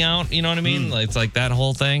coming out. You know what I mean? It's like that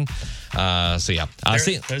whole thing. There's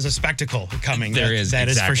a spectacle coming. That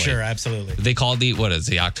is for sure. Absolutely. They call it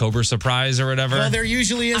the October surprise or whatever. Well, there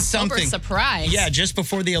usually is October something. surprise. Yeah, just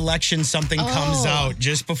before the election, something comes out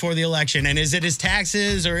just before the election. And is it his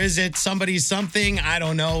taxes or is it somebody's something? I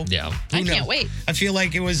don't know. Yeah. I can't wait. I feel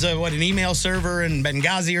like it was an email server in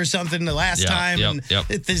Benghazi or something the last time.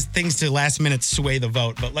 There's things to last minute sway the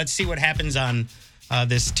vote. But let's see what happens on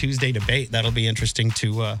this Tuesday debate. That'll be interesting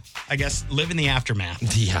to, I guess, live in the aftermath.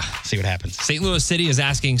 Yeah. See what happens. St. Louis City is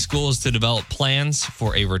asking schools to develop plans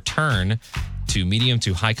for a return to medium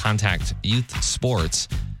to high contact youth sports.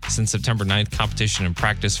 Since September 9th, competition and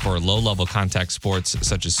practice for low-level contact sports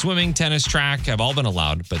such as swimming, tennis, track have all been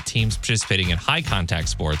allowed, but teams participating in high-contact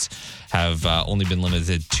sports have only been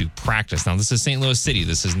limited to practice. Now, this is St. Louis City.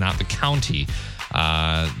 This is not the county.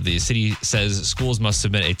 The city says schools must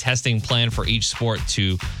submit a testing plan for each sport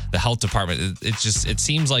to the health department. It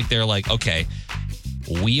seems like they're like, okay,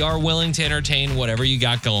 we are willing to entertain whatever you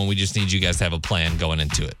got going. We just need you guys to have a plan going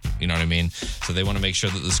into it. You know what I mean? So they want to make sure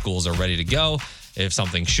that the schools are ready to go if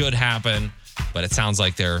something should happen. But it sounds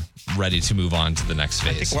like they're ready to move on to the next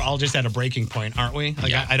phase. I think we're all just at a breaking point, aren't we?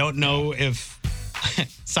 I don't know if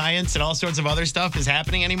science and all sorts of other stuff is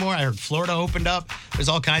happening anymore. I heard Florida opened up. There's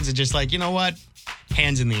all kinds of just like, you know what?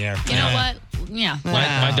 Hands in the air. You know what? Yeah.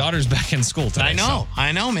 My daughter's back in school today.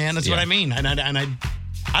 I know, man. That's what I mean. And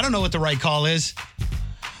I don't know what the right call is,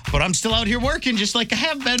 but I'm still out here working just like I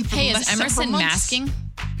have been for the last is Emerson masking?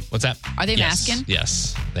 What's that? Are they masking?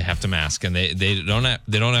 Yes, they have to mask, and they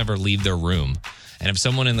don't ever leave their room. And if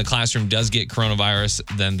someone in the classroom does get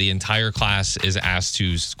coronavirus, then the entire class is asked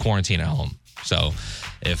to quarantine at home. So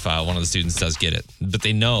if one of the students does get it, but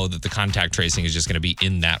they know that the contact tracing is just going to be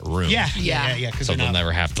in that room. Yeah. So they'll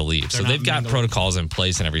never have to leave. So they've got protocols in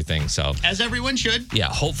place and everything. So as everyone should. Yeah.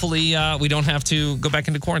 Hopefully we don't have to go back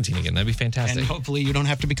into quarantine again. That'd be fantastic. And hopefully you don't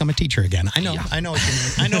have to become a teacher again. I know what you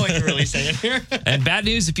mean. I know what you're really saying here. And bad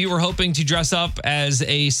news, if you were hoping to dress up as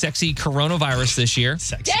a sexy coronavirus this year.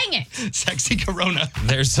 Dang it. Sexy corona.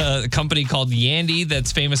 There's a company called Yandy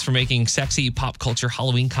that's famous for making sexy pop culture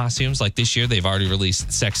Halloween costumes. Like this year, they've already released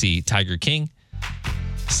sexy Tiger King,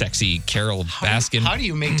 sexy Carol Baskin. How do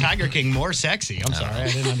you make Tiger King more sexy? I'm sorry, I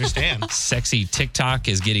didn't understand. Sexy TikTok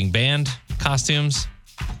is getting banned costumes,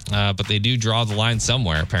 but they do draw the line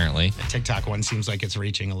somewhere, apparently. The TikTok one seems like it's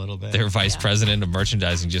reaching a little bit. Their vice president of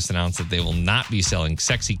merchandising just announced that they will not be selling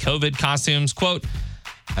sexy COVID costumes. Quote,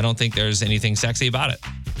 I don't think there's anything sexy about it.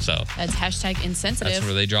 So that's hashtag insensitive. That's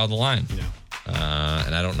where they draw the line. Yeah.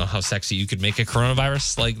 And I don't know how sexy you could make a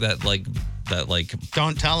coronavirus like that.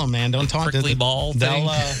 Don't tell them, man. Don't talk to prickly ball thing.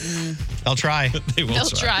 They'll try. They'll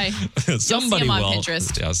try. Somebody will. On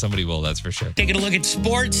Pinterest. Yeah, somebody will. That's for sure. Taking a look at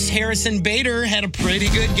sports. Harrison Bader had a pretty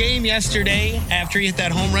good game yesterday after he hit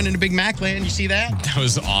that home run into Big Mac Land. You see that? That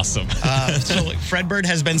was awesome. So Fred Bird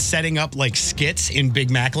has been setting up like skits in Big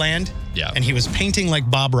Mac Land. Yeah. And he was painting like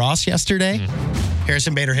Bob Ross yesterday. Mm-hmm.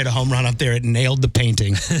 Harrison Bader hit a home run up there. It nailed the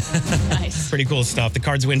painting. Nice. Pretty cool stuff. The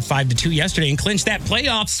Cards win 5-2 yesterday and clinched that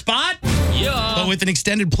playoff spot. Yeah. But with an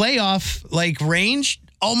extended playoff range,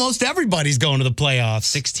 almost everybody's going to the playoffs.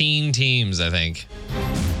 16 teams, I think,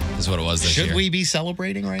 is what it was this year. Should we be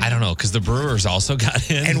celebrating right now? I don't know, because the Brewers also got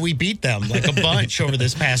in. And we beat them like a bunch over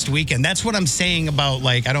this past weekend. That's what I'm saying about,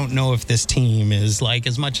 I don't know if this team is,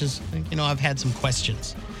 as much as, I've had some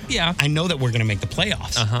questions. Yeah. I know that we're going to make the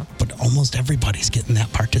playoffs, but almost everybody's getting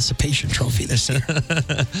that participation trophy this year.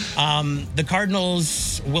 The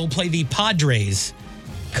Cardinals will play the Padres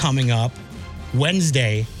coming up.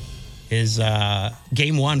 Wednesday is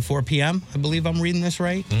game 1, 4 p.m. I believe I'm reading this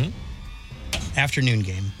right. Mm-hmm. Afternoon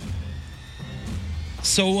game.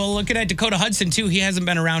 So we're looking at Dakota Hudson, too. He hasn't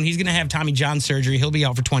been around. He's going to have Tommy John surgery. He'll be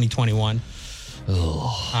out for 2021.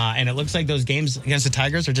 And it looks like those games against the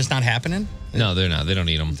Tigers are just not happening. No, they're not. They don't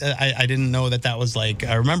need them. I didn't know that was I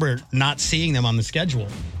remember not seeing them on the schedule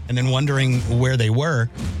and then wondering where they were.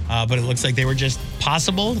 But it looks like they were just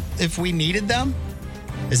possible if we needed them.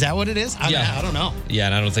 Is that what it is? I don't know. Yeah,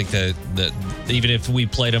 and I don't think that even if we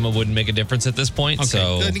played them, it wouldn't make a difference at this point. Okay.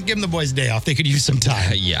 So give them the boys a day off. They could use some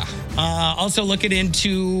time. Yeah. Also looking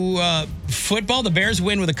into football, the Bears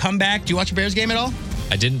win with a comeback. Do you watch a Bears game at all?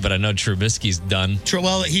 I didn't, but I know Trubisky's done.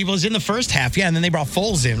 Well, he was in the first half, and then they brought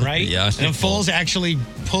Foles in, right? Yeah. And then Foles actually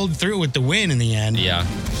pulled through with the win in the end. Yeah.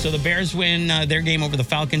 So the Bears win their game over the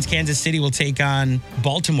Falcons. Kansas City will take on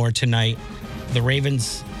Baltimore tonight. The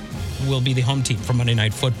Ravens will be the home team for Monday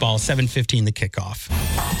Night Football, 7:15 the kickoff.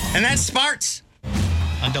 And that's Sparks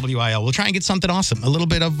on WIL. We'll try and get something awesome, a little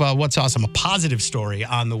bit of what's awesome, a positive story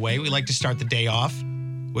on the way. We like to start the day off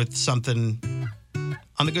with something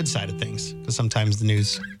on the good side of things, because sometimes the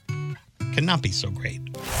news cannot be so great.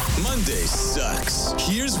 Monday sucks.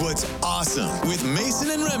 Here's what's awesome with Mason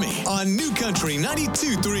and Remy on New Country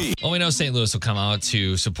 92.3. Well, we know St. Louis will come out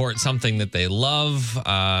to support something that they love.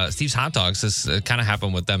 Steve's Hot Dogs, this kind of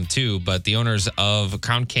happened with them too, but the owners of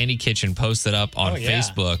Crown Candy Kitchen posted up on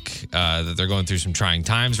Facebook that they're going through some trying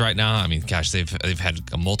times right now. I mean, gosh, they've had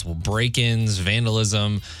multiple break-ins,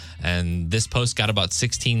 vandalism, and this post got about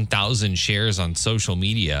 16,000 shares on social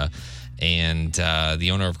media. And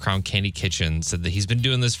the owner of Crown Candy Kitchen said that he's been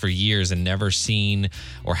doing this for years and never seen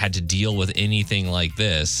or had to deal with anything like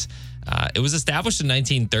this. It was established in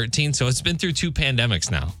 1913, so it's been through 2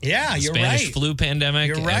 pandemics now. Yeah, you're Spanish right. flu pandemic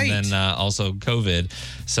You're right. and then also COVID.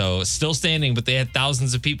 So still standing, but they had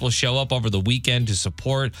thousands of people show up over the weekend to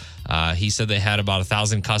support. He said they had about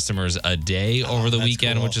 1,000 customers a day over the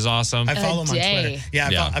weekend, cool. which is awesome. I follow him on Twitter.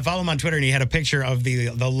 Yeah, I follow him on Twitter, and he had a picture of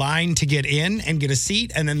the line to get in and get a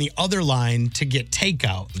seat, and then the other line to get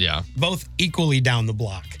takeout. Yeah. Both equally down the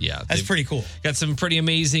block. Yeah. That's pretty cool. Got some pretty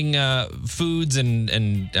amazing foods and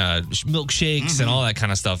milkshakes and all that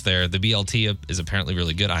kind of stuff there. The BLT is apparently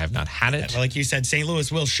really good. I have not had it. Like you said, St. Louis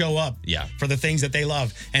will show up for the things that they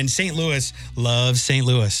love. And St. Louis loves St.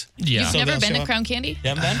 Louis. Yeah. You've never been to Crown Candy? You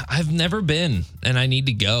haven't been? I've never been, and I need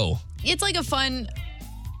to go. It's like a fun...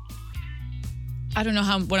 I don't know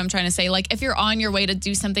what I'm trying to say. Like, if you're on your way to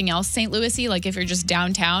do something else St. Louis-y, like if you're just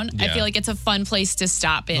downtown, I feel like it's a fun place to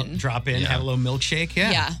stop in. Drop in, have a little milkshake.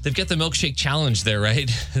 Yeah. They've got the milkshake challenge there, right?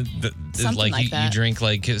 Something like that. You drink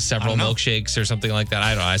like several milkshakes or something like that. I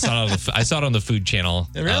don't know. I saw it on the Food Channel,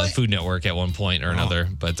 Food Network at one point or another.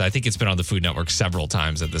 But I think it's been on the Food Network several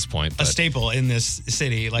times at this point. A staple in this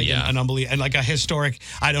city, like an unbelievable, and like a historic.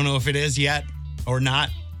 I don't know if it is yet or not.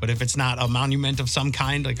 But if it's not a monument of some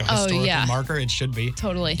kind, like a historical marker, it should be.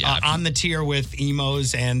 Totally. On the tier with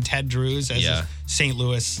Emos and Ted Drews as a St.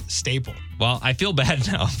 Louis staple. Well, I feel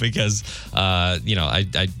bad now because,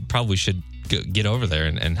 I probably should get over there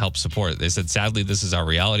and help support. They said, sadly, this is our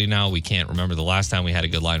reality now. We can't remember the last time we had a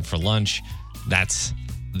good line for lunch. That's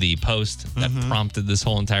the post that prompted this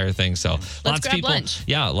whole entire thing. So lots of people, lunch.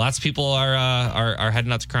 Lots of people are heading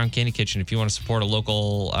out to Crown Candy Kitchen. If you want to support a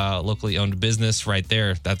locally owned business right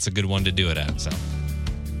there, that's a good one to do it at. So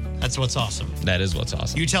that's what's awesome. That is what's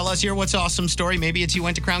awesome. You tell us your what's awesome story. Maybe it's you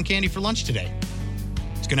went to Crown Candy for lunch today.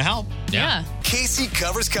 It's going to help. Yeah. Casey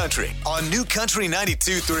covers country on New Country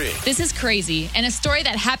 92.3. This is crazy, and a story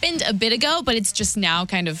that happened a bit ago, but it's just now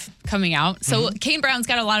kind of coming out. So Kane Brown's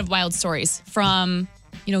got a lot of wild stories from...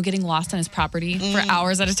 getting lost on his property for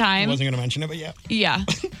hours at a time. I wasn't going to mention it, but yeah. Yeah.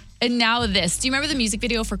 And now this. Do you remember the music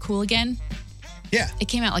video for Cool Again? Yeah. It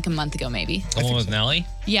came out like a month ago, maybe. The one with Nelly?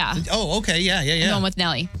 Yeah. Oh, okay. Yeah. The one with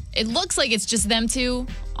Nelly. It looks like it's just them two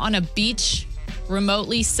on a beach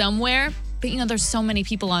remotely somewhere. But, there's so many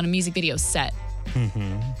people on a music video set.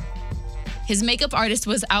 Mm-hmm. His makeup artist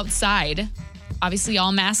was outside, obviously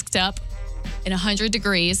all masked up in 100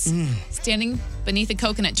 degrees, standing beneath a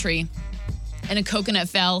coconut tree. And a coconut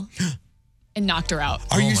fell and knocked her out.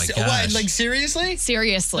 Are you what? Like seriously?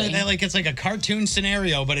 Seriously. Like it's like a cartoon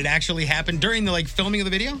scenario, but it actually happened during the filming of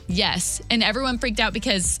the video? Yes. And everyone freaked out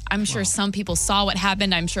because I'm sure some people saw what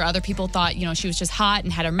happened. I'm sure other people thought, she was just hot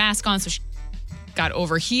and had her mask on, so she got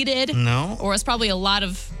overheated. No. Or it's probably a lot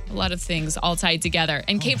of things all tied together.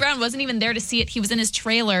 And Kate Brown wasn't even there to see it. He was in his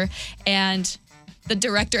trailer, and the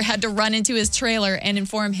director had to run into his trailer and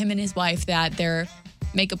inform him and his wife that their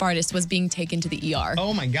makeup artist was being taken to the ER.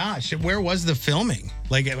 Oh my gosh. Where was the filming?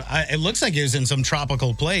 It looks like it was in some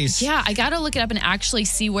tropical place. Yeah, I got to look it up and actually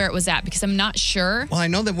see where it was at because I'm not sure. Well, I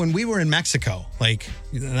know that when we were in Mexico,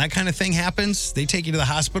 that kind of thing happens. They take you to the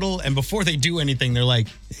hospital, and before they do anything, they're like,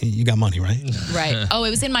 hey, you got money, right? Right. Oh, it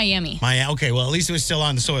was in Miami. Okay, well, at least it was still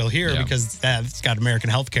on the soil here because that's got American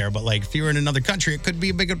health care. But if you were in another country, it could be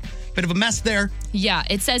a bit of a mess there. Yeah,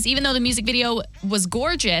 it says even though the music video was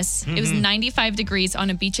gorgeous, it was 95 degrees on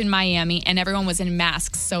a beach in Miami, and everyone was in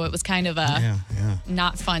masks. So it was kind of a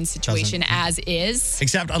not fun situation as is.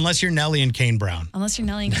 Except unless you're Nelly and Kane Brown. Unless you're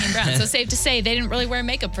Nelly and Kane Brown. So safe to say they didn't really wear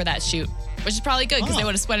makeup for that shoot, which is probably good because they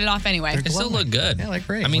would have sweated off anyway. They still look good. Yeah,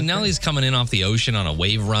 great. I mean, Nelly's coming in off the ocean on a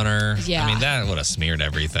wave runner. Yeah. I mean, that would have smeared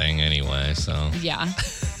everything anyway, so. Yeah.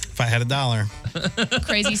 If I had $1.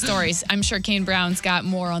 Crazy stories. I'm sure Kane Brown's got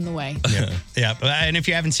more on the way. Yeah. And if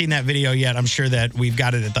you haven't seen that video yet, I'm sure that we've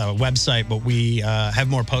got it at the website, but we have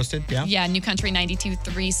more posted. Yeah. Yeah. New Country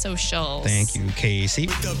 92.3 socials. Thank you, Casey.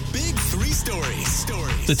 With the big three stories.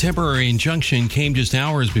 The temporary injunction came just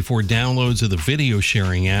hours before downloads of the video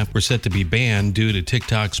sharing app were set to be banned due to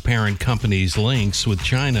TikTok's parent company's links with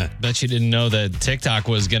China. Bet you didn't know that TikTok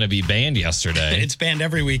was going to be banned yesterday. It's banned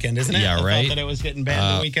every weekend, isn't it? Yeah, I right. thought that it was getting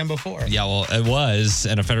banned the weekend before. Yeah, well, it was,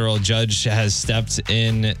 and a federal judge has stepped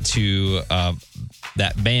in to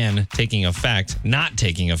that ban not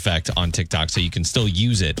taking effect on TikTok, so you can still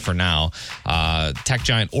use it for now. Tech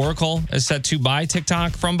giant Oracle is set to buy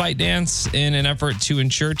TikTok from ByteDance in an effort to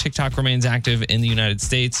ensure TikTok remains active in the United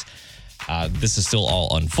States. This is still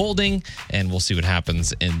all unfolding, and we'll see what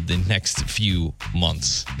happens in the next few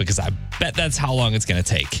months, because I bet that's how long it's going to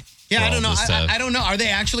take. Yeah, I don't know. I don't know. Are they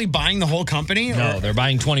actually buying the whole company? No, they're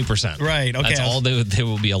buying 20%. Right, okay. That's all they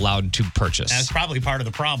will be allowed to purchase. That's probably part of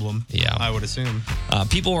the problem. Yeah. I would assume.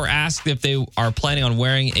 People were asked if they are planning on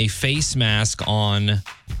wearing a face mask on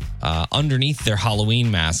underneath their Halloween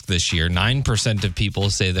mask this year. 9% of people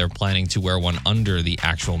say they're planning to wear one under the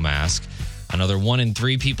actual mask. Another 1 in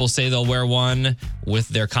 3 people say they'll wear one with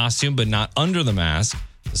their costume, but not under the mask.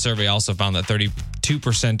 The survey also found that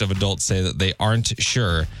 32% of adults say that they aren't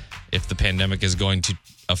sure if the pandemic is going to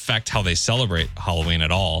affect how they celebrate Halloween at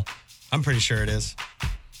all. I'm pretty sure it is.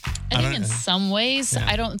 I think in some ways,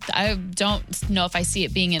 I don't know if I see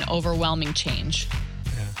it being an overwhelming change.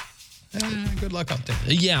 Good luck out there.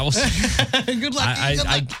 Yeah, well, good luck.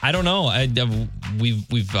 I don't know.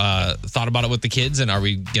 We've thought about it with the kids, and are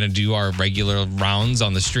we going to do our regular rounds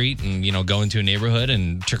on the street and go into a neighborhood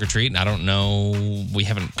and trick or treat? And I don't know. We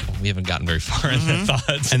haven't gotten very far in that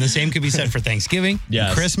thoughts. And the same could be said for Thanksgiving,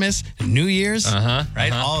 yes. Christmas, New Year's,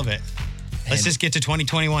 right? All of it. Let's just get to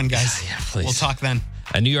 2021, guys. Yeah, please. We'll talk then.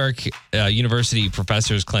 A New York University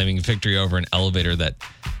professor is claiming victory over an elevator that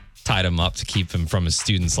tied him up to keep him from his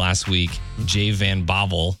students last week. Jay Van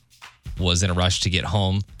Bovel was in a rush to get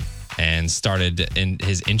home and started in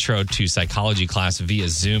his intro to psychology class via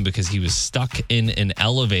Zoom because he was stuck in an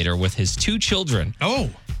elevator with his 2 children.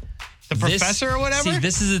 Oh, the professor or whatever? See,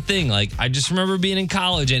 this is the thing. Like, I just remember being in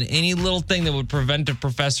college, and any little thing that would prevent a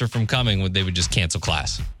professor from coming, they would just cancel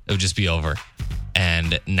class. It would just be over.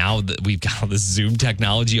 And now that we've got all this Zoom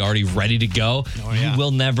technology already ready to go, you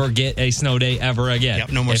will never get a snow day ever again.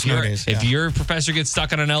 Yep, no more snow days. If your professor gets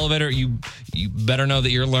stuck on an elevator, you better know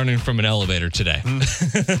that you're learning from an elevator today.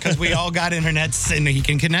 Because we all got internets and he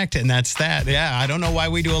can connect, and that's that. Yeah, I don't know why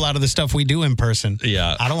we do a lot of the stuff we do in person.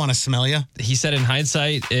 Yeah. I don't want to smell you. He said in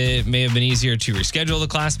hindsight, it may have been easier to reschedule the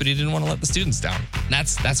class, but he didn't want to let the students down.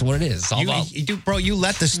 That's what it is. It's all about... You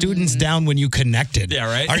let the students down when you connected.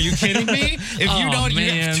 Yeah, right? Are you kidding me? If you don't,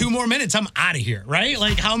 man. 2 more minutes, I'm out of here, right?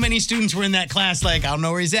 Like, how many students were in that class? Like, I don't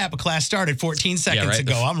know where he's at, but class started 14 seconds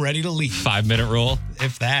ago. I'm ready to leave. 5-minute rule.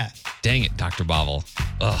 If that. Dang it, Dr. Bovel.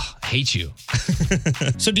 Ugh, hate you.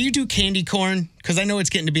 So do you do candy corn? Because I know it's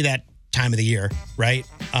getting to be that time of the year, right?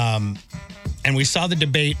 And we saw the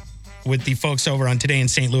debate with the folks over on Today in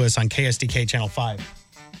St. Louis on KSDK Channel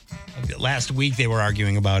 5. Last week, they were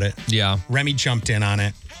arguing about it. Yeah. Remy jumped in on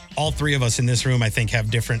it. All 3 of us in this room, I think, have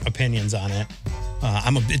different opinions on it.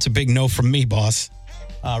 It's a big no from me, boss.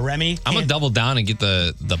 Remy? I'm going to double down and get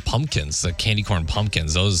the pumpkins, the candy corn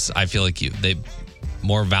pumpkins. Those, I feel like they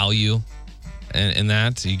more value in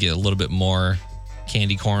that. You get a little bit more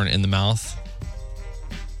candy corn in the mouth.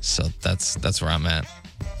 So that's where I'm at.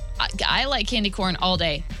 I like candy corn all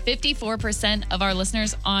day. 54% of our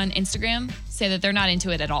listeners on Instagram say that they're not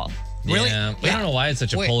into it at all. Really? Yeah. I don't know why it's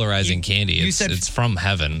such a polarizing candy. It's from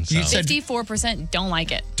heaven. So. You said 54% don't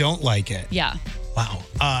like it. Don't like it. Yeah. Wow.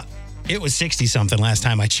 It was 60-something last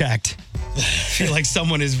time I checked. I feel like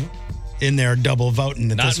someone is in there double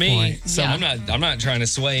voting at not this me. point. So Yeah. I'm not trying to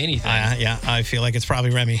sway anything. Yeah, I feel like it's probably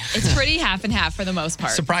Remy. It's pretty half and half for the most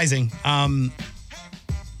part. Surprising.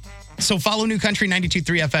 So follow New Country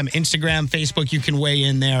 92.3 FM, Instagram, Facebook. You can weigh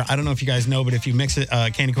in there. I don't know if you guys know, but if you mix it,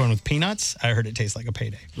 candy corn with peanuts, I heard it tastes like a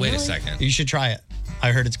payday. Wait a second. You should try it.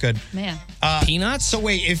 I heard it's good. Man. Peanuts? So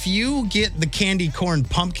wait, if you get the candy corn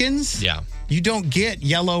pumpkins, Yeah. you don't get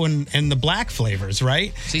yellow and the black flavors,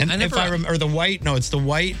 right? See, and I never- or the white. No, it's the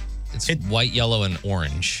white. It's white, yellow, and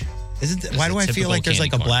orange. Isn't? It's why the do I feel typical like there's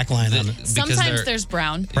like a candy black line on it? Because Sometimes there's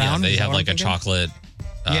brown. Brown? Yeah, they Is that have what like I'm a thinking? chocolate.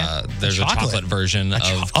 Yeah, There's a chocolate version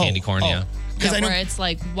of candy corn. Yeah. Because Where it's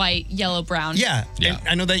like white, yellow, brown. Yeah. Yeah. And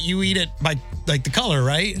I know that you eat it by like the color,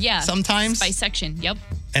 right? Yeah. Sometimes. By section. Yep.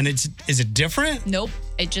 And is it different? Nope.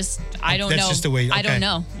 It just, I don't That's know. just the way. I okay. don't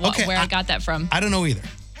know where I I got that from. I don't know either.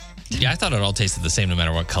 Yeah, I thought it all tasted the same no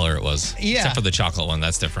matter what color it was. Yeah. Except for the chocolate one.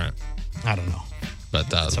 That's different. I don't know. But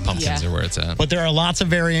the pumpkins are where it's at. But there are lots of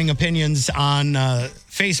varying opinions on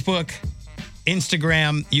Facebook,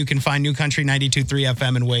 Instagram. You can find New Country 92.3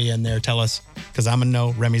 FM and weigh in there. Tell us, because I'm a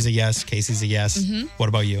no. Remy's a yes. Casey's a yes. Mm-hmm. What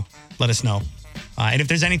about you? Let us know. And if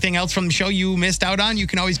there's anything else from the show you missed out on, you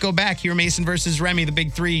can always go back. Hear Mason versus Remy, the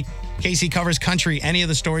big three. Casey covers country. Any of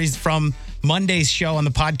the stories from Monday's show on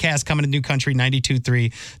the podcast coming to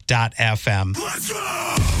newcountry923.fm. Let's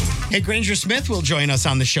go! Hey, Granger Smith will join us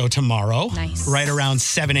on the show tomorrow. Nice. Right around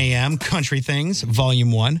 7 a.m. Country Things,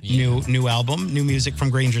 Volume 1. Yeah. New album, new music from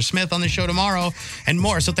Granger Smith on the show tomorrow and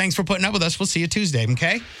more. So thanks for putting up with us. We'll see you Tuesday,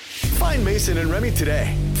 okay? Find Mason and Remy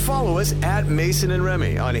today. Follow us at Mason and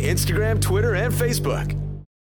Remy on Instagram, Twitter, and Facebook.